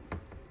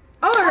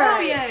 All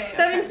right. Yay.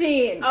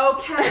 17.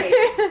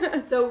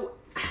 Okay. So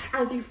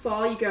as you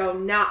fall, you go,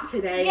 not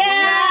today.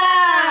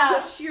 Yeah!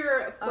 Push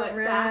your foot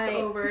back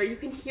over. You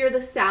can hear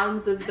the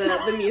sounds of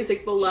the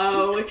music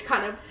below, which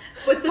kind of,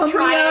 with the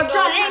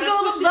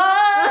triangle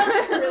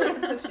above! really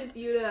pushes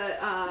you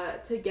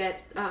to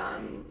get,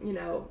 you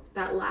know,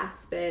 that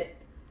last bit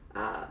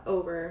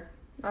over.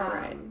 All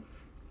right.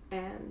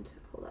 And,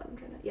 hold on, I'm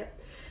trying to,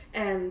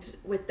 And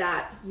with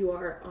that, you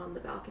are on the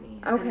balcony.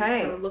 Okay. And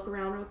kind of look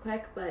around real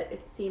quick, but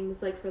it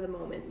seems like for the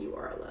moment you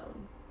are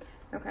alone.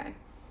 Okay.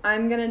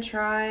 I'm gonna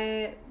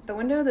try the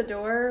window, the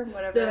door,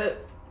 whatever.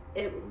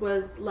 It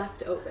was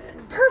left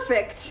open.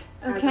 Perfect.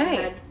 Okay. As I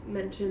had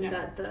mentioned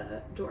that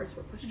the doors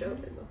were pushed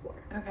open before.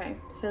 Okay.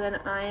 So then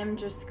I am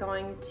just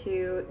going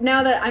to,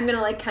 now that I'm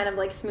gonna like kind of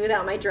like smooth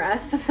out my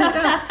dress.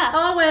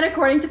 All went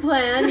according to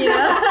plan, you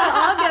know.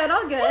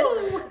 all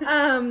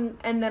good.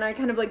 And then I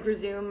kind of like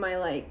resume my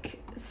like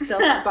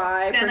stealth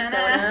spy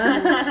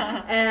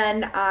persona,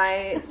 and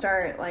I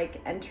start like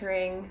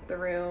entering the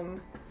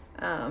room.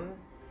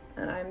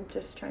 And I'm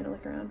just trying to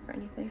look around for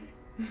anything.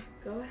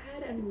 Go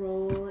ahead and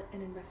roll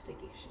an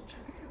investigation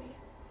check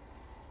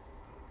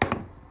for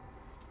me.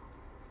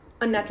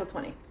 Unnatural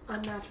 20.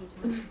 Unnatural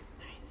 20.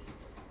 Nice.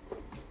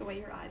 The way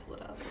your eyes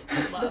lit up.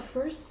 The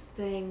first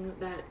thing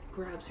that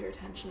grabs your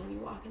attention when you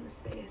walk into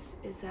space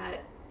is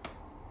that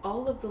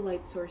all of the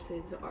light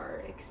sources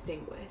are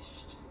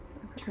extinguished,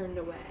 turned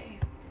away.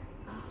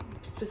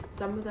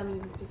 Some of them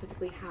even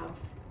specifically have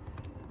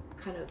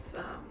kind of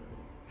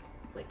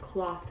like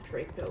cloth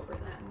draped over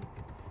them.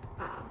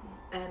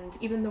 And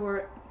even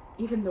though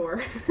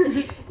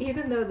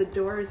the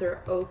doors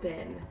are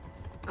open,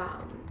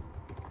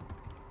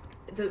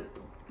 the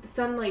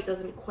sunlight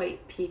doesn't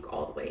quite peek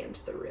all the way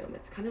into the room.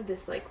 It's kind of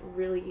this like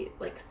really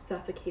like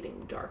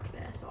suffocating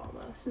darkness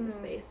almost in the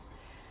space.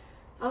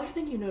 The other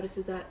thing you notice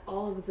is that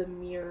all of the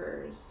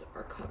mirrors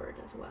are covered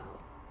as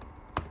well.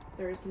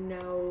 There's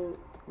no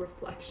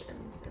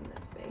reflections in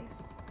this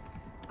space.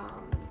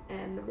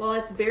 And while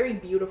it's very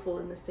beautiful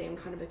in the same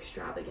kind of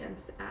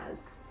extravagance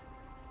as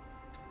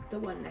the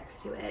one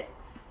next to it,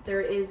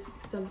 there is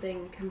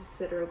something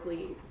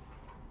considerably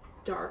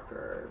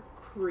darker,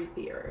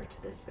 creepier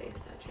to this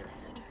space that you're in.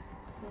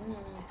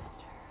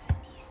 Sinister.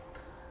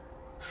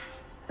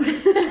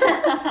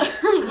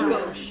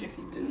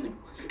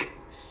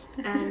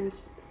 And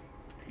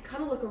you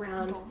kind of look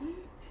around.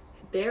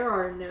 There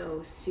are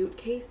no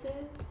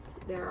suitcases.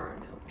 There are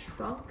no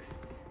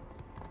trunks.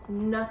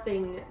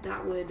 Nothing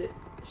that would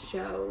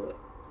show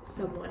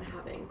someone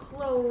having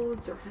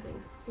clothes or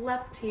having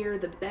slept here.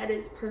 The bed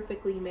is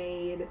perfectly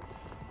made.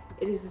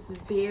 It is this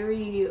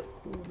very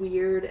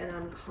weird and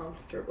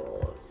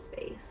uncomfortable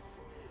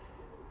space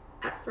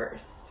at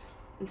first,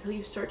 until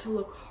you start to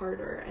look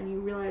harder and you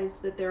realize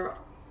that there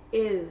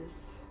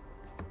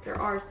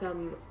are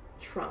some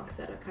trunks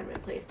that have kind of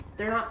been placed.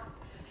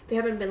 They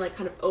haven't been like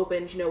kind of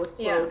opened, you know, with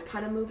clothes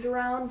kind of moved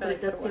around, but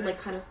it does seem like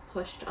kind of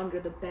pushed under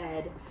the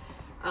bed.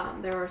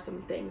 There are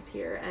some things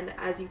here, and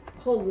as you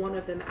pull one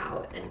of them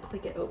out and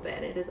click it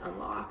open, it is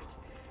unlocked,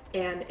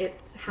 and it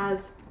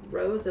has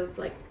rows of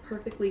like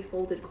perfectly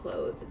folded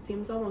clothes. It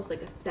seems almost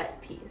like a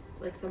set piece,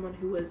 like someone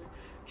who was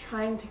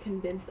trying to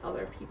convince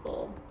other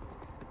people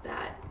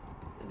that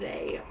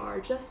they are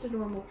just a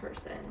normal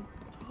person.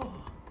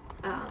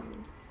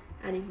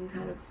 And you can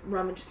kind of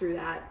rummage through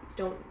that,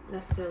 don't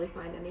necessarily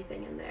find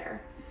anything in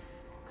there,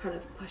 kind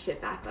of push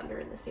it back under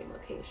in the same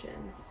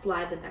location,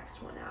 slide the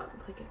next one out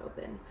and click it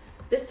open.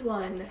 This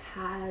one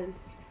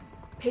has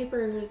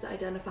papers,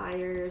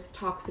 identifiers,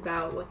 talks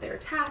about what their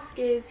task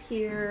is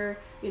here,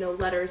 you know,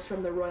 letters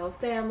from the royal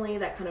family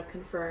that kind of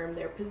confirm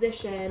their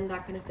position,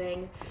 that kind of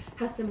thing.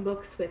 Has some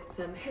books with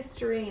some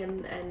history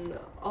and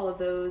all of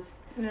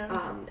those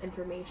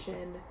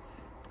information.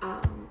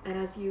 And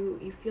as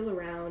you feel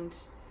around,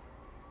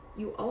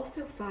 you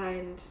also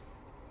find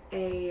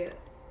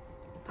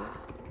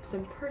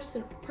some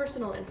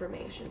personal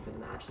information from the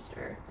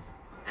magister.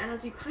 And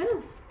as you kind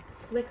of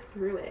flick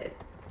through it,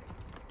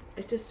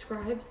 it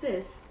describes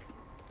this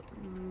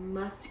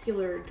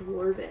muscular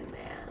dwarven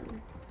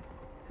man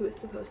who is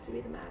supposed to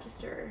be the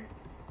magister.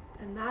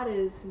 And that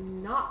is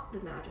not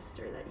the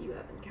magister that you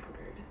have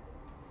encountered.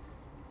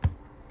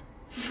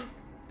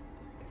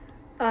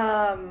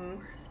 We're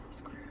so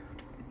screwed.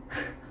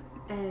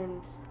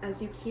 And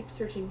as you keep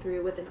searching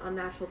through with an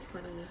unnatural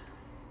 20,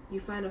 you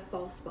find a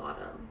false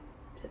bottom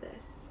to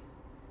this.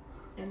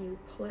 And you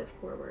pull it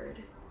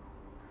forward,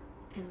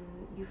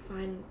 and you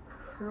find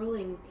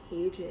curling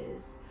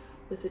pages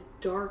with a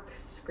dark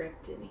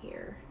script in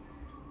here.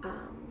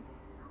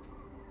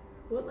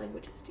 What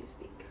languages do you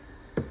speak?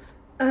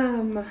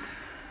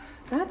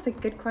 That's a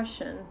good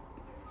question.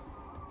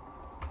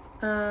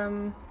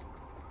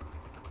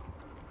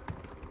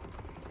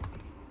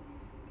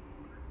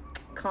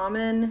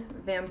 Common,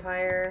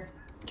 vampire,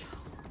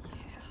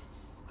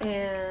 Yes.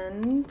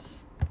 and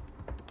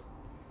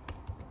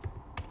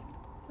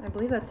I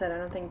believe that's it. I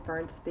don't think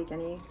bards speak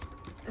any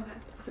Okay.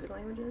 specific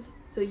languages.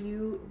 So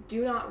you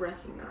do not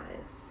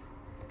recognize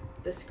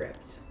the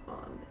script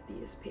on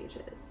these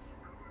pages,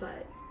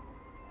 but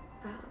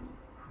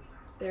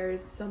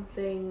there's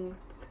something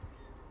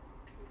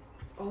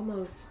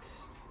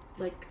almost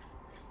like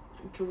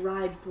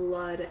dried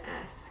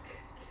blood-esque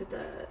to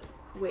the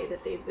way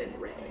that they've been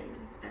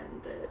written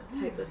and the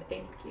type of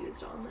ink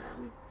used on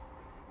them.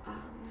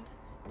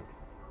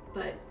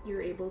 But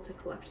you're able to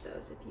collect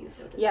those if you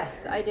so desire.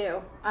 Yes, I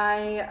do.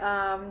 I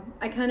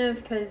kind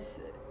of,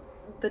 because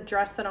the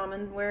dress that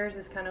Almond wears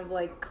is kind of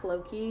like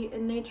cloaky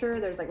in nature.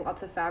 There's like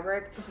lots of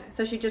fabric. Okay.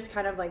 So she just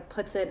kind of like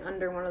puts it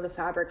under one of the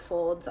fabric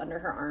folds under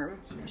her arm.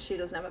 She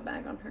doesn't have a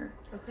bag on her.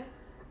 Okay.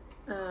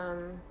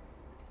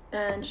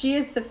 And she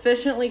is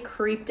sufficiently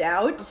creeped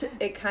out.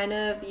 Okay. It kind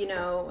of,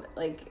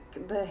 like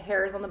the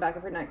hairs on the back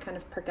of her neck kind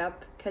of prick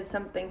up because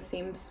something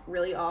seems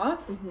really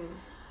off.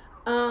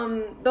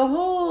 Mm-hmm. The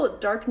whole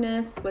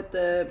darkness with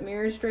the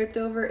mirrors draped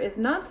over is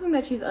not something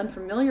that she's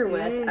unfamiliar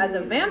with as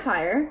a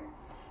vampire.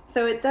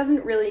 So it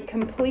doesn't really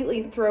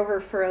completely throw her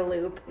for a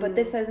loop. But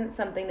this isn't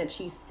something that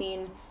she's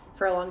seen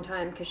for a long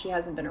time because she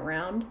hasn't been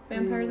around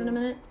vampires in a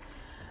minute.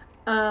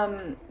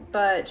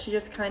 But she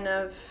just kind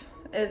of...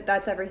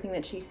 that's everything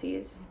that she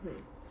sees.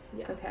 Mm-hmm.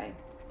 Yeah. Okay.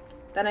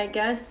 Then I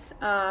guess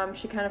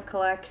she kind of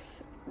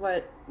collects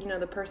what,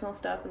 the personal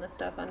stuff and the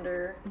stuff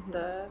under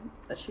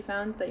that she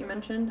found that you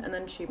mentioned, and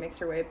then she makes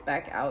her way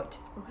back out.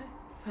 Okay.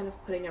 Kind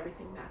of putting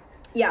everything back.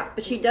 Yeah,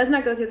 but she does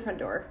not go through the front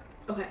door.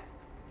 Okay.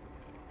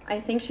 I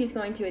think she's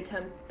going to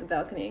attempt the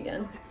balcony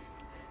again. Okay.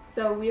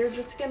 So we're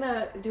just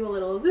gonna do a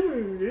little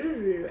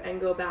and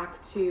go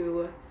back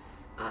to,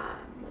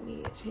 let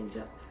me change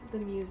up the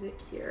music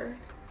here.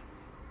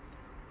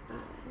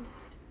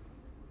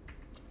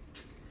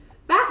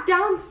 Back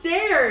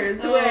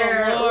downstairs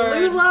where Lord.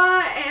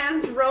 Lula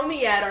and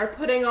Romiette are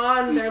putting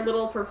on their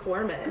little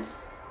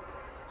performance.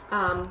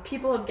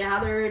 People have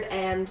gathered,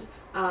 and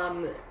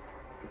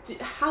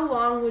how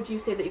long would you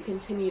say that you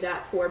continue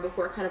that for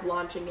before kind of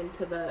launching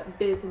into the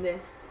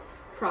business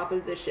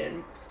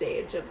proposition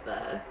stage of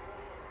the...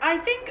 I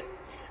think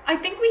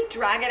we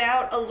drag it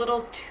out a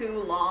little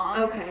too long.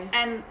 Okay.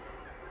 And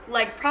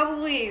like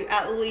probably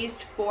at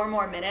least 4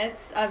 more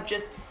minutes of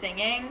just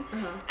singing,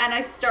 and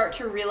I start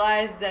to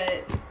realize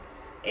that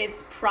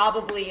it's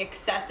probably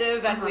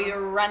excessive and we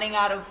are running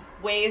out of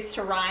ways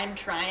to rhyme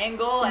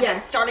triangle, and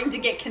it's starting to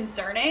get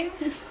concerning.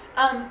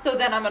 So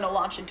then I'm going to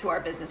launch into our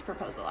business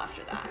proposal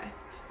after that. Okay.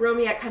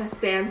 Romiette kind of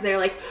stands there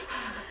like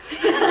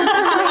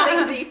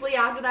breathing deeply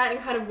after that and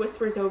kind of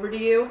whispers over to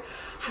you.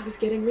 I was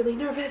getting really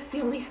nervous.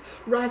 The only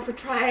rhyme for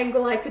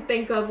triangle I could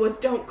think of was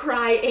 "Don't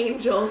cry,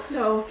 angel."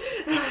 So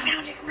It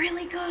sounded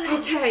really good.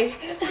 okay.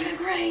 It sounded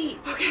great.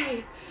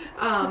 Okay.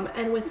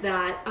 And with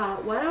that,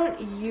 why don't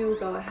you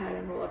go ahead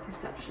and roll a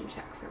perception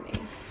check for me?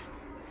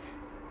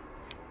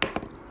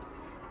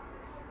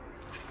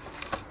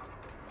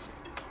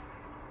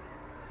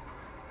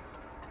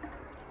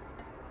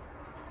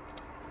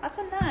 That's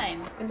a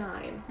 9. A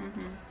 9.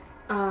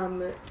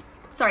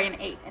 Sorry, an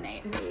 8. An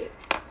 8. An 8.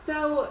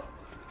 So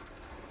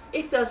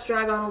it does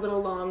drag on a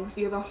little long, so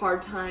you have a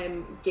hard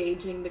time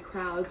gauging the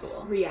crowd's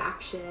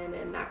reaction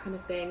and that kind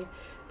of thing.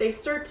 They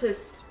start to,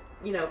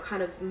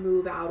 kind of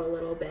move out a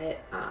little bit,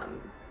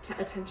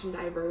 attention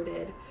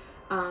diverted.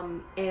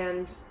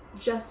 And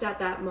just at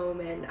that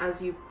moment,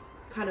 as you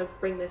kind of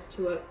bring this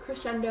to a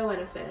crescendo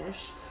and a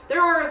finish,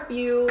 there are a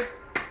few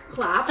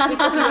claps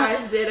because you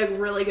guys did a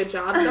really good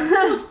job. Some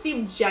people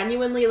seem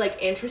genuinely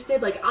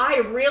interested, I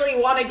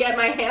really want to get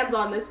my hands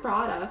on this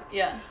product.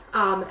 Yeah.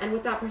 And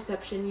with that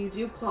perception, you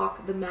do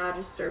clock the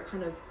magister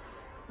kind of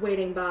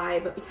waiting by,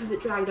 but because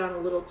it dragged on a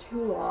little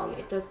too long,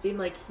 it does seem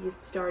like he's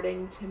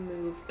starting to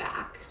move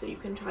back, so you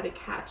can try to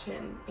catch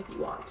him if you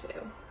want to.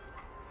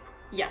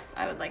 Yes,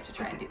 I would like to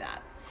try and do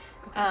that.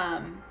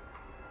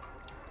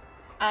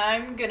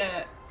 I'm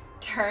gonna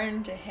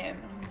turn to him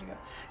and I'm gonna go,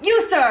 "You,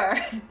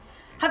 sir!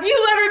 Have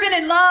you ever been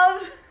in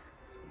love?"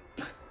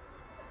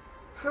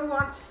 Who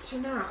wants to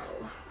know?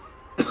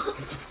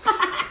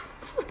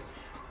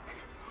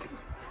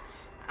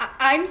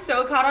 I'm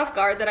so caught off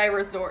guard that I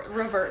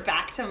revert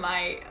back to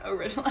my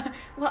original.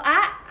 Well,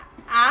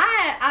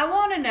 I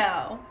want to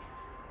know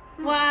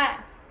why.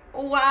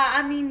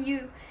 I mean,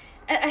 you.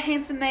 A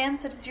handsome man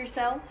such as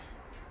yourself?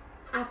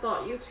 I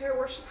thought you two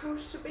were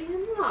supposed to be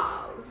in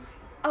love.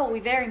 Oh,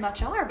 we very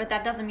much are, but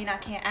that doesn't mean I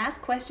can't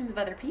ask questions of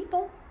other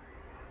people.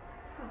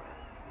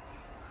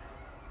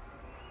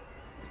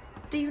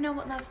 Do you know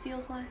what love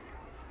feels like?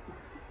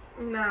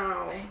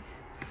 No.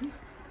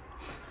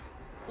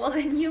 Well,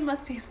 then you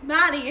must be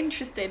mighty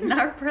interested in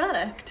our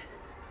product.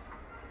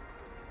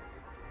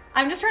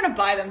 I'm just trying to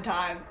buy them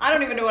time. I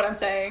don't even know what I'm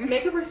saying.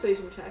 Make a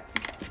persuasion check.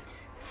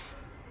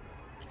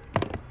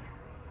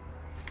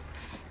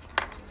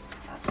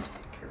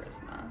 That's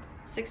charisma.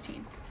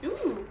 16.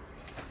 Ooh.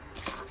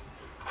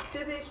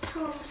 Do these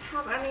poems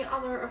have any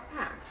other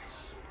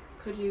effects?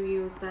 Could you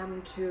use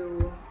them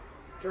to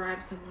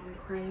drive someone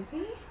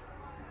crazy?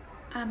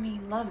 I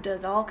mean, love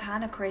does all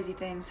kind of crazy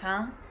things,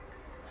 huh?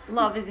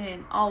 Love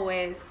isn't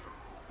always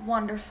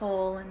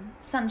wonderful and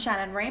sunshine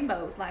and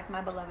rainbows like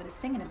my beloved is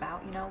singing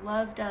about. You know,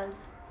 love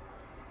does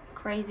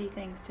crazy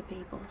things to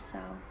people. So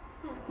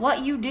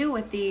what you do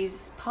with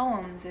these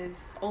poems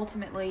is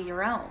ultimately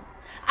your own.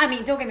 I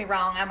mean, don't get me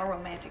wrong, I'm a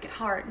romantic at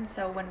heart, and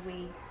so when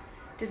we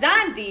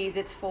designed these,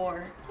 it's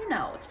for, you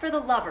know, it's for the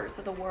lovers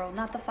of the world,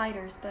 not the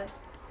fighters, but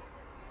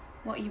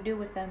what you do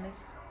with them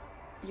is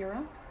your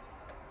own.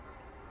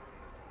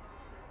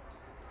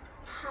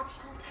 Perhaps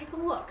I'll take a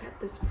look at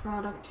this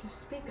product you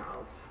speak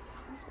of.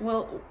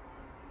 Well,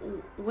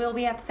 we'll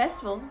be at the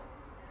festival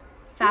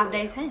 5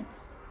 days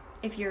hence,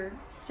 if you're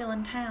still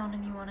in town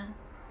and you want to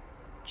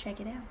check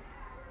it out.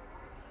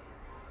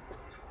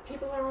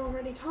 People are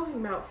already talking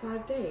about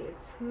 5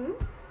 days.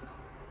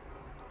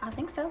 I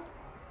think so.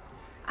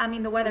 I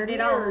mean, the weather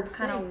did all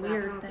kind of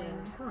weird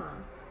thing. Huh?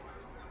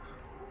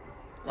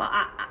 Well,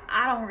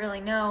 I don't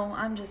really know.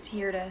 I'm just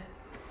here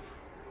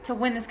to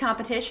win this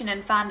competition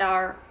and find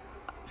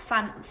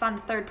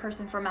the third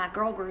person for my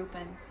girl group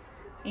and,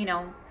 you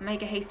know,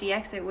 make a hasty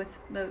exit with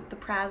the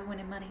prize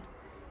winning money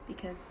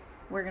because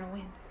we're gonna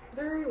win.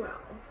 Very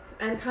well.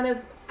 And kind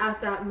of at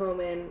that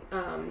moment,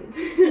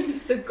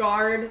 the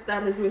guard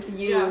that is with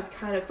you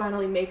kind of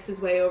finally makes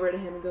his way over to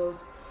him and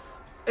goes,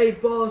 "Hey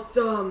boss,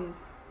 I'm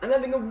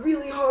having a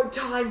really hard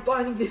time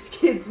finding this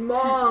kid's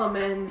mom,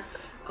 and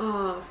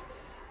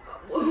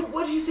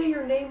what did you say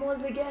your name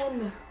was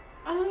again?"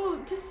 Oh,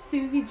 just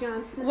Susie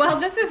Johnson. While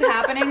this is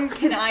happening,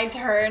 can I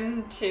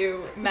turn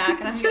to Mac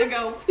and I'm gonna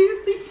go,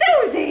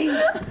 Susie,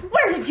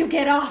 where did you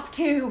get off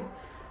to?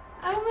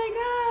 Oh my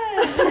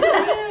god, it's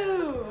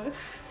you.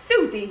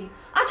 Susie,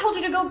 I told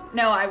you to go.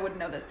 No, I wouldn't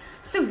know this.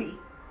 Susie,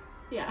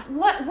 Yeah.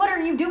 what are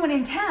you doing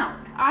in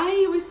town?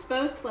 I was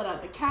supposed to let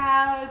out the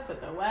cows, but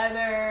the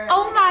weather.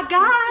 Oh my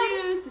god!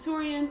 Confused,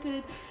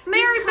 disoriented.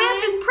 Mary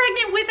Beth is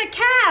pregnant with a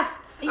calf.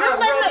 You're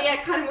letting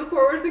Romiette kind of moves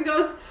forwards and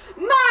goes,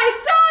 "My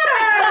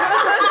daughter!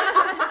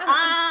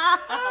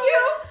 You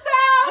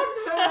found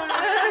her!" And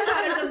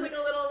kind of does like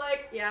a little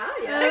like, yeah.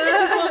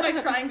 I pull my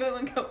triangle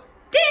and go,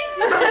 ding!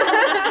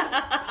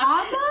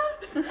 Papa?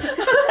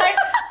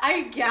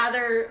 I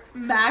gather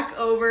Mac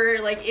over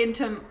like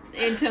into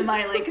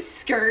my like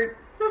skirt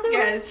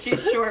because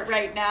she's short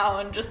right now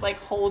and just like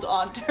hold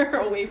on to her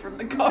away from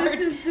the guard.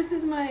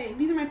 These are my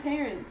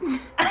parents.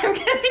 I'm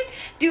gonna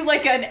do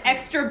like an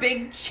extra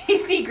big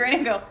cheesy grin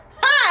and go,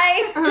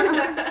 hi!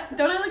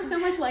 Don't I look so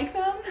much like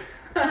them?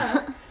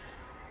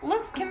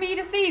 Looks can be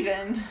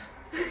deceiving.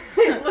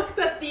 It looks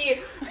at the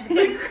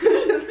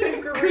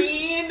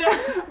green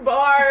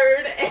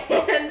bard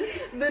and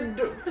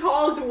the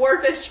tall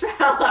dwarfish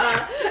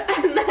fella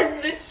and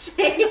then the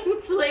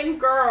changeling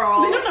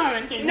girl. They don't know how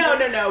to change.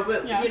 No,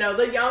 but you know,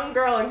 the young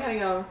girl and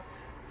kind of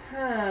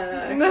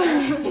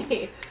go,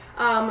 okay.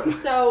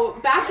 So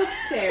back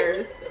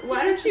upstairs,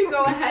 why don't you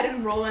go ahead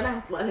and roll an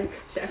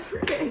athletics check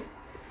for me?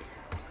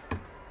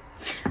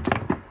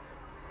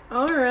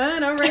 All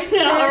right. all right.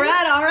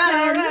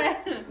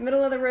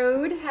 Middle of the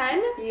road.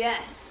 10?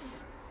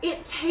 Yes.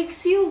 It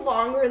takes you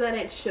longer than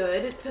it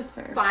should to That's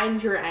fair.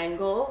 find your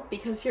angle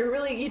because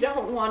you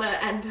don't want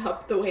to end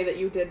up the way that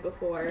you did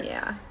before.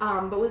 Yeah.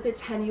 But with the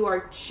 10, you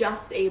are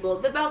just able,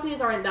 the balconies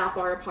aren't that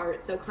far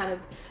apart, so kind of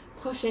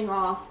pushing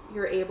off,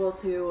 you're able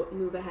to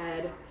move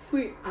ahead.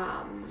 Sweet.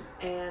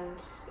 And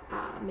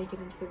make it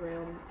into the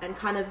room. And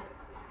kind of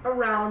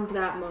around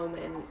that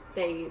moment,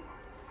 they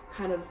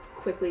kind of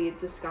quickly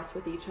discuss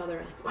with each other,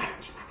 like, why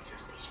aren't you back at your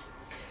station?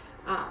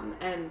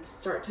 And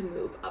start to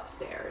move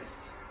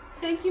upstairs.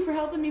 Thank you for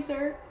helping me,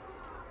 sir.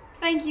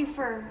 Thank you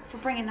for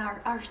bringing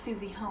our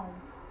Susie home.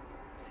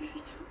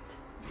 Susie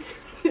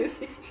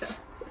Johnson.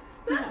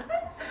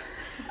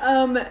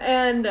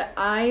 And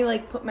I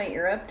like put my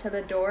ear up to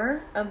the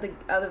door of the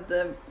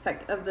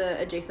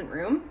adjacent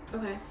room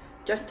Okay.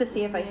 just to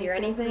see if I hear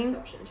Make a anything.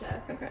 Perception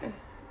check. Okay.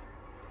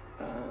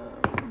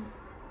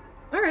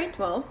 All right,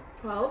 12.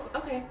 12?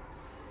 Okay.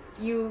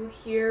 You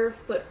hear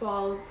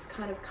footfalls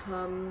kind of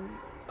come,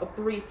 a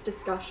brief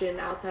discussion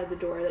outside the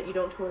door that you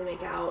don't totally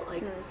make out,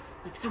 like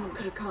someone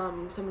could have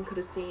come, someone could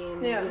have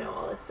seen, Yeah. you know,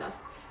 all this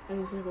stuff. And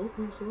he's like, oh,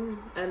 I'm sorry.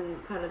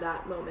 And kind of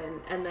that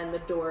moment, and then the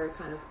door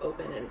kind of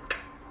open and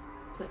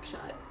click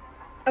shut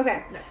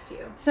Okay. next to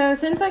you. So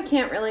since I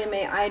can't really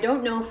I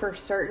don't know for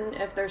certain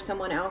if there's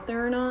someone out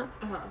there or not.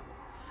 Uh-huh.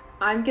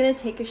 I'm gonna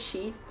take a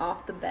sheet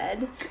off the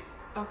bed.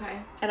 Okay.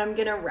 And I'm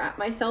gonna wrap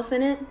myself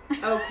in it.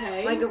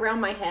 Okay. Like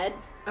around my head.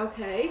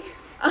 Okay.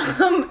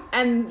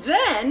 And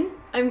then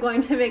I'm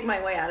going to make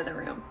my way out of the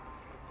room.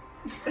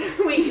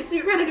 Wait, so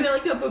you're kind of doing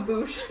like a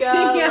babushka,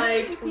 Yeah.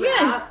 like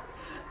Yes.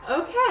 wrap?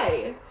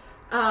 Okay.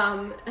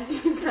 And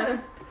you kind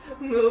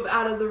of move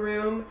out of the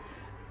room.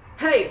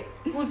 Hey,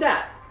 who's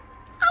that?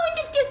 Oh,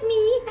 it's just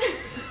me.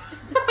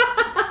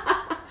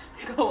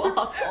 Go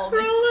off,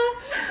 Almond.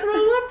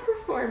 Roll a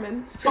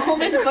performance check.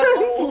 Almond, but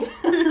old.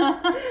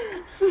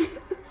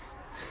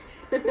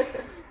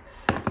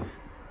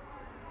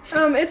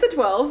 It's a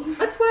 12.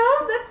 A 12?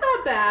 That's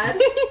not bad.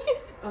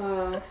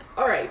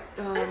 Alright,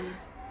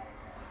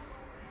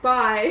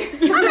 bye.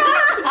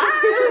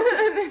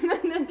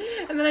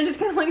 And then I just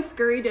kind of like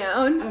scurry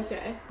down.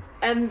 Okay.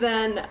 And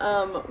then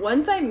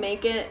once I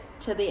make it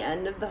to the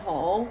end of the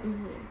hall,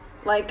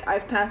 like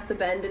I've passed the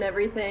bend and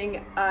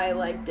everything, I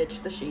like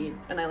ditch the sheet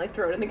and I like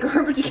throw it in the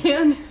garbage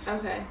can.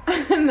 Okay.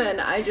 And then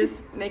I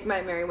just make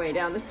my merry way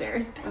down the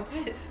stairs.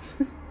 Okay.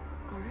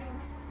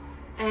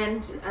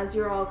 And as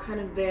you're all kind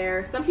of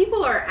there, some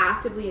people are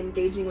actively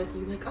engaging with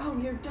you, like, oh,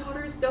 your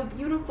daughter's so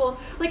beautiful.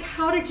 Like,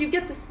 how did you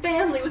get this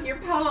family with your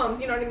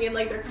poems? You know what I mean?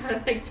 Like, they're kind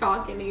of like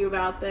talking to you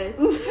about this.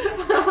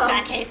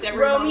 Back hates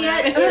everyone.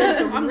 Romiette is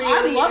I'm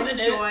really loving it.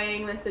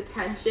 enjoying this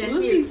attention.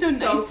 Lucy's He's so nice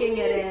to soaking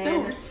me. it It's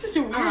in. such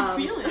a weird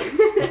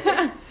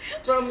feeling.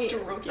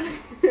 Stroking.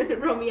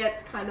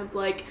 Romiette's kind of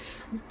like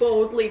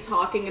boldly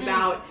talking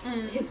about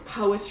his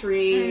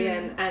poetry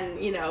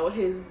and you know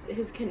his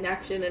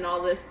connection and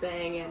all this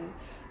thing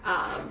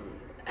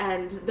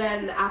and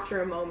then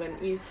after a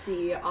moment you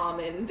see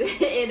Almond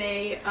in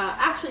a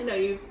actually no,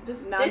 you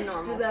just Not ditched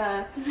normal.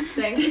 the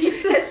thing.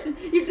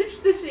 You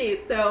ditched the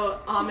sheet, so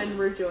Almond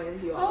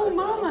rejoins you all. Oh, as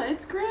well. Mama,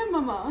 it's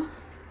Grandmama.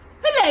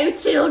 Hello,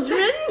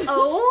 children.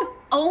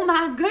 Oh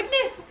my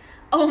goodness.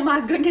 Oh my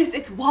goodness,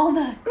 it's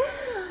Walnut.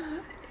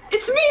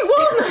 It's me,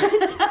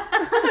 Walnut.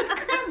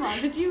 Grandma,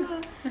 did you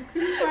find...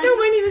 No,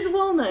 my name is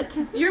Walnut.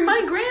 You're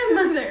my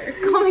grandmother.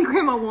 Call me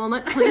Grandma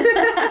Walnut, please.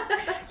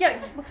 Yeah,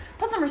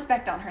 put some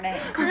respect on her name.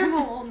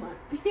 Grandma Walnut.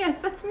 Yes,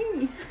 that's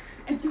me.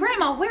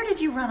 Grandma, where did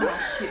you run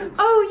off to?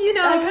 Oh, you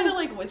know. I kind of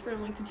like whisper,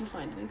 I'm like, did you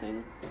find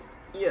anything?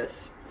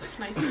 Yes.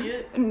 Can I see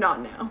it? Not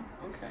now.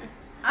 Okay.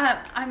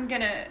 I'm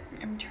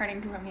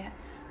turning to Romiette.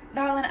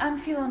 Darling, I'm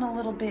feeling a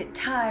little bit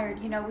tired.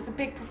 You know, it was a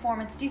big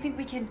performance. Do you think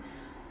we can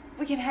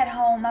head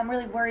home? I'm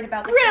really worried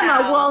about the Grandma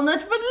cows.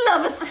 Walnut would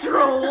love a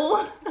stroll.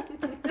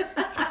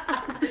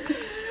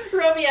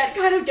 Romiette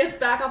kind of gets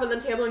back up on the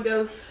table and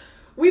goes,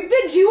 "We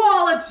bid you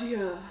all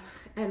adieu,"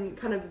 and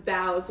kind of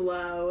bows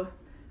low.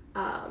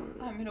 I'm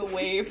gonna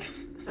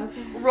wave.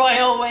 Okay.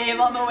 Royal wave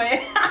on the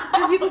way out.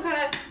 And people kind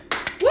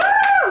of,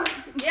 woo!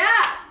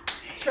 Yeah!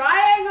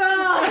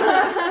 Triangle!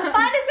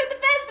 Find us at the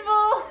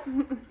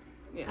festival.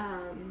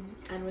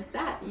 And with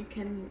that, you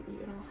can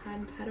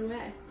all head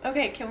away.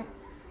 Okay, can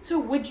So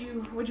what'd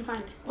you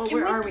find? Well, we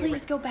where are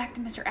please go back to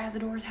Mr.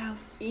 Azador's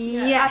house?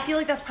 Yeah. I feel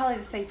like that's probably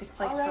the safest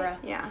place All for right.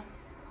 us. Yeah.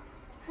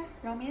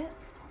 Romiette?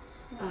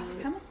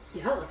 Coming?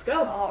 Yeah, let's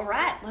go. All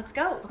right, let's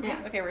go. Yeah.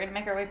 Okay, we're gonna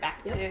make our way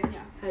back to Yeah.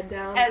 Head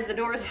down.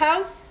 Azador's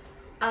house.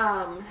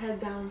 Head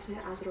down to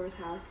Azador's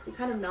house. You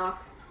kind of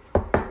knock.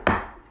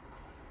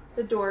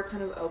 The door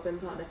kind of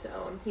opens on its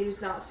own.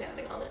 He's not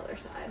standing on the other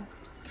side.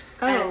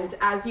 Oh. And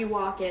as you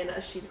walk in,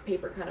 a sheet of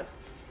paper kind of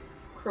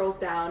curls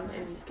down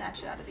and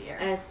Snatch it out of the air.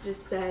 it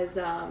just says,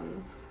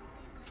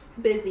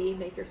 busy,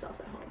 make yourselves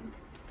at home.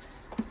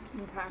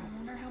 Okay. I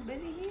wonder how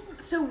busy he is.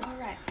 So All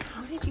right,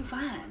 what did you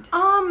find?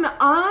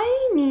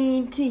 I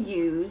need to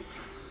use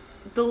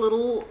the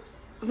little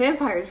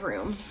vampire's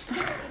room.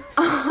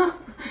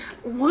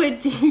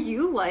 Would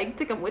you like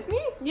to come with me?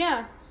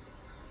 yeah.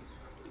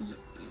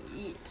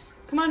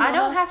 Come on, I Mama.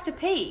 don't have to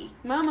pee.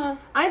 Mama.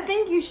 I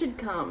think you should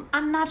come.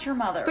 I'm not your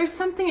mother. There's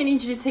something I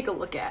need you to take a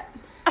look at.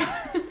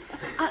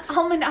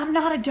 Almond, I'm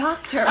not a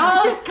doctor.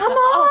 Just come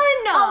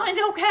on! Almond,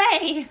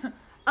 okay.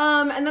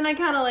 And then I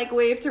kind of like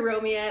wave to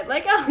Romiette,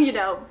 like, oh, you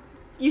know,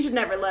 you should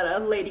never let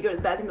a lady go to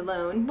the bathroom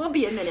alone. We'll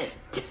be a minute.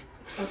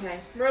 Okay.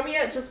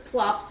 Romiette just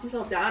plops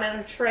himself down and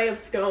a tray of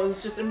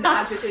scones just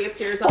magically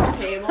appears on the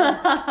table.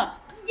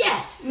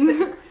 Yes!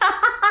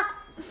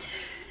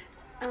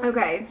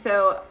 Okay,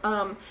 so,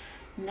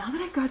 now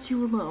that I've got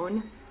you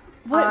alone,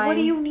 What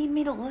do you need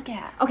me to look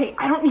at? Okay,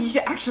 I don't need you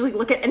to actually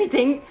look at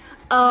anything.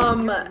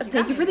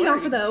 Thank you for the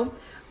offer, though.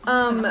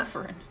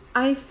 Offering.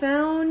 I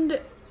found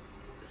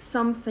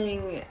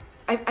something.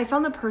 I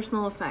found the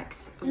personal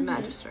effects of the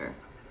Magister.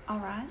 All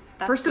right.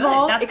 That's First good. of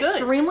all, that's good.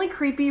 extremely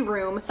creepy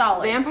room.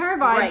 Solid. Vampire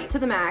vibes Right. to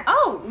the max.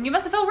 Oh, you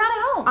must have felt right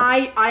at home.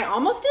 I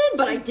almost did,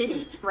 but I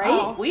didn't. Right?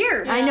 Oh,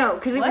 weird. I know,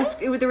 because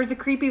What? there was a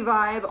creepy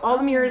vibe. All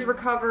the mirrors were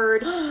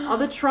covered. All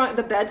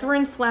the beds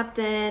were slept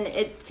in.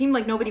 It seemed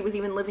like nobody was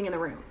even living in the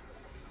room.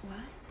 What?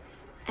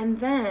 And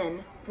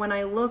then when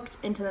I looked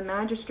into the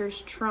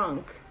Magister's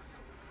trunk,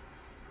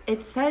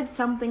 it said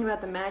something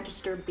about the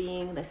Magister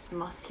being this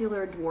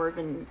muscular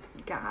dwarven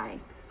guy.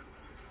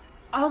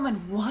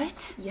 And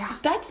what? Yeah,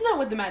 That's not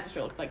what the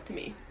Magister looked like to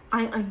me.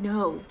 I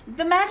know.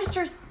 The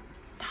Magister's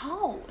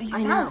tall. He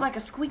I sounds know. like a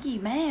squeaky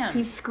man.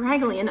 He's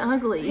scraggly and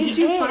ugly. He Did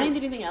you is. find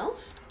anything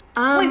else?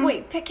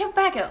 Wait,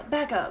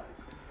 back up.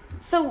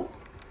 So,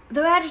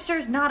 the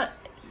Magister's not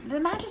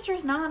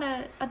a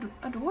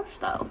dwarf,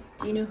 though.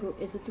 Do you know who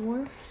is a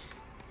dwarf?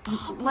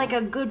 Like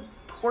a good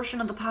portion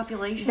of the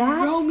population.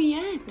 That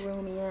Romiette.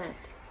 Romiette.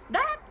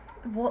 That?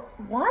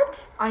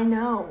 What? I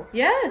know.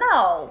 Yeah.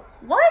 No.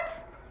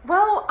 What?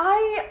 Well,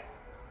 I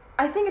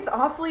think it's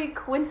awfully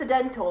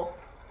coincidental.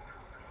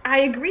 I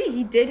agree.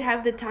 He did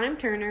have the time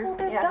turner. Well,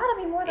 there's Yes.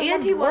 gotta be more than And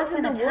one he dwarf was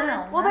in a the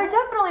town. woods. Well, there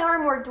definitely are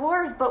more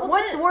dwarves, but Well,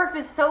 what then- dwarf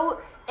is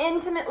so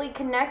intimately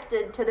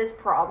connected to this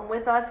problem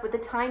with us, with the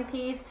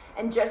timepiece,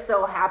 and just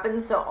so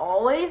happens to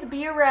always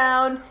be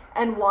around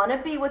and want to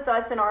be with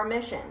us in our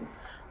missions?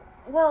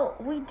 Well,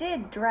 we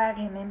did drag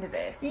him into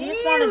this. He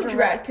just You wanted to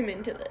dragged him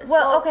into this.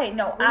 Well, okay,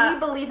 no. We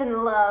believe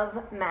in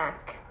love,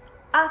 Mac.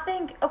 I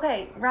think,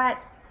 okay, right.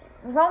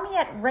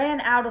 Romiette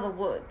ran out of the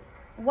woods.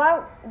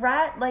 Well,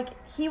 right? Like,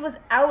 he was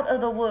out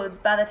of the woods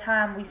by the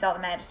time we saw the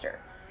Magister.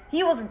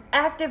 He was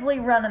actively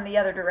running the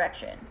other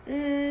direction.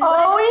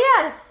 Oh,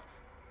 yes!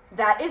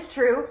 That is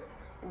true.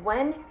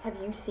 When have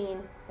you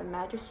seen the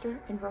Magister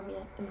and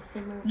Romiette in the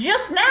same room?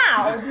 Just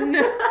now!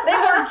 They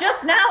were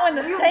just now in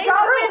the You same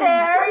got room. me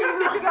there!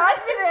 You got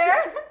me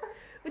there!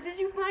 But did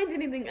you find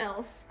anything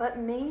else? But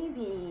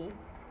maybe,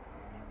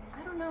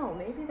 I don't know,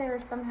 maybe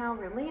they're somehow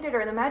related,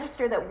 or the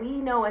Magister that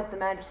we know as the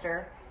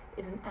Magister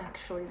isn't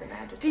actually the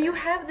Magister. Do you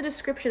have the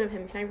description of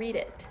him? Can I read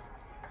it?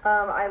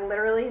 I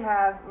literally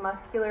have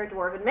muscular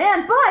dwarven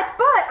man, but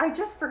I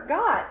just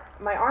forgot.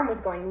 My arm was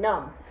going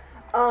numb.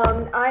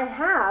 I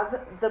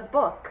have the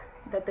book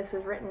that this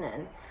was written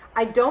in.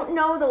 I don't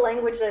know the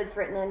language that it's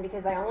written in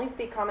because I only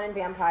speak Common and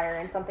Vampire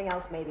and something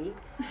else maybe.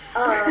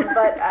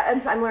 But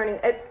I'm learning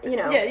it.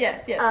 Yeah,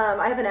 yes.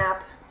 I have an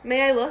app.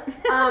 May I look?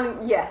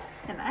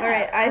 Yes. And All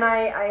right, And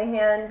I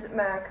hand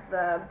Mac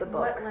the book.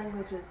 What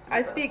languages do you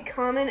I both? speak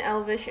Common,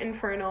 Elvish,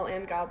 Infernal,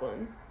 and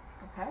Goblin.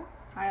 Okay.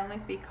 I only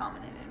speak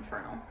Common and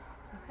Infernal.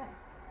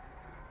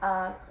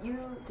 Okay.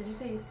 Did you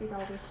say you speak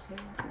Elvish too?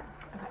 No.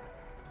 Okay.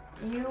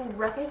 You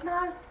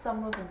recognize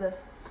some of the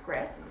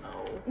script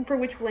For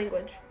which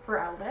language? for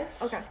Elvish.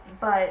 Okay.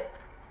 But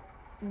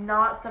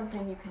not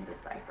something you can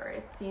decipher.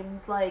 It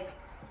seems like,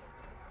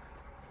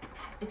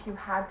 if you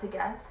had to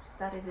guess,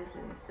 that it is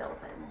in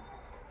Sylvan.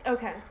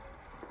 Okay.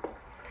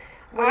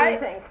 What do you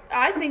think?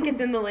 I think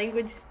it's in the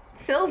language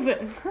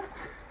Sylvan.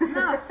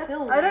 Not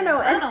Sylvan. I don't know.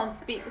 I don't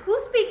speak. Who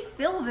speaks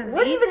Sylvan?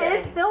 What these even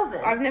days? is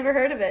Sylvan? I've never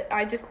heard of it.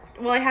 I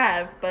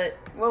have, but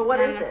Well, what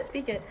I is don't know to it?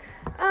 speak it.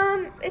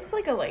 It's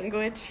like a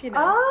language, you know.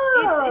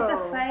 Oh. It's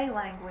a Fey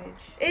language.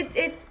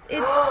 It's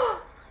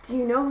Do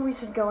you know who we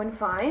should go and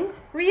find?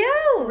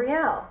 Riel.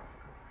 Riel.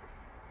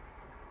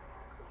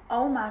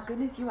 Oh my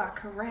goodness, you are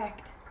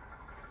correct.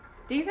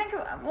 Do you think,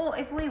 well,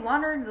 if we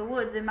wander into the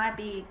woods, it might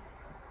be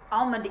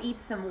Alma to eat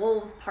some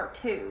wolves part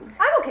 2.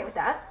 I'm okay with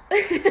that.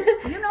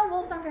 You know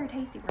wolves aren't very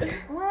tasty, right?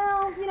 Well,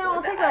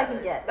 I'll take what I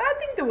can get. I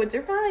think the woods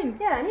are fine.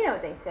 Yeah, and you know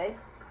what they say.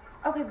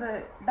 Okay,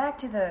 but back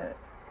to the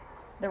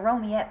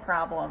Romiette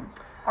problem.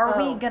 Are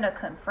we gonna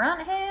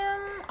confront him?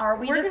 Are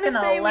we We're just gonna gonna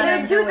say let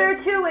him do There are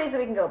his... two ways that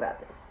we can go about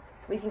this.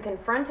 We can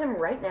confront him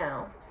right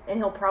now, and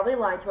he'll probably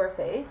lie to our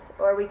face,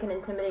 or we can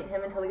intimidate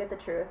him until we get the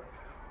truth,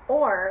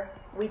 or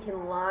we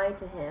can lie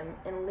to him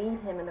and lead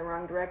him in the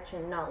wrong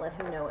direction, not let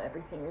him know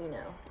everything we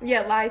know.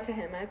 Yeah, lie to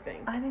him, I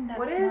think. I think that's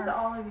What smart. is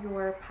all of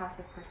your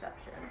passive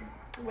perception?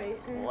 Wait.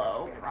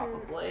 Low,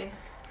 probably.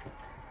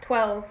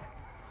 12.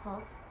 Huh?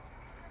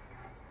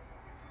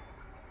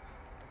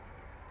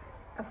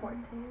 A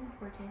 14.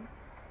 14.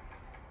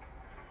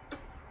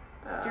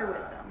 What's your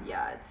wisdom?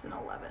 Yeah, it's an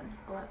 11.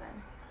 11.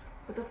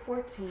 With a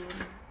 14,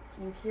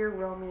 you hear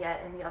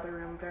Romiette in the other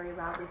room very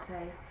loudly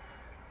say,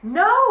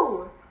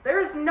 "No!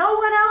 There's no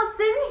one else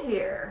in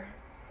here!"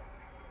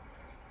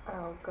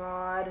 Oh,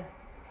 God.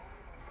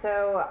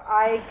 So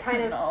I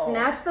kind of No.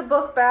 snatched the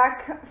book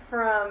back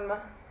from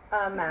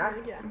Mac.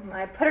 Yeah. And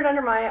I put it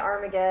under my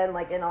arm again,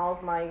 like in all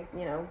of my,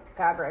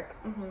 fabric.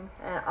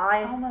 Mm-hmm. And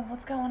Alma,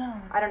 what's going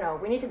on? I don't know.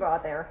 We need to go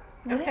out there.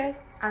 Okay.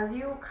 As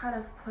you kind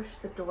of push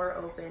the door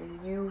open,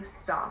 you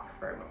stop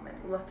for a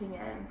moment, looking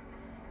in.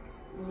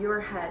 Your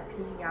head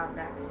peeking out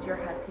next, your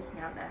head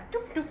peeking out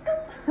next.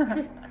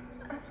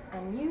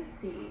 And you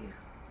see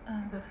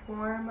the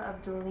form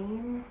of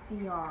Deline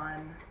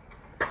Sion,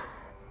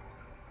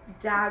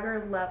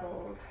 dagger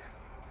leveled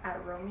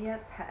at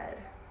Romiette's head,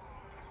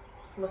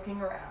 looking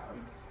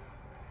around.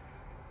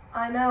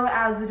 "I know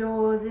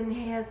Azador's in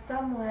here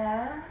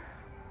somewhere."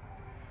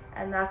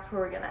 And that's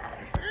where we're gonna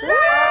end.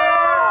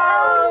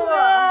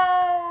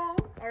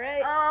 All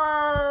right.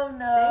 Oh,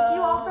 no. Thank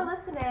you all for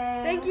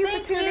listening. Thank you for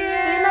tuning in.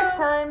 See you next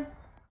time.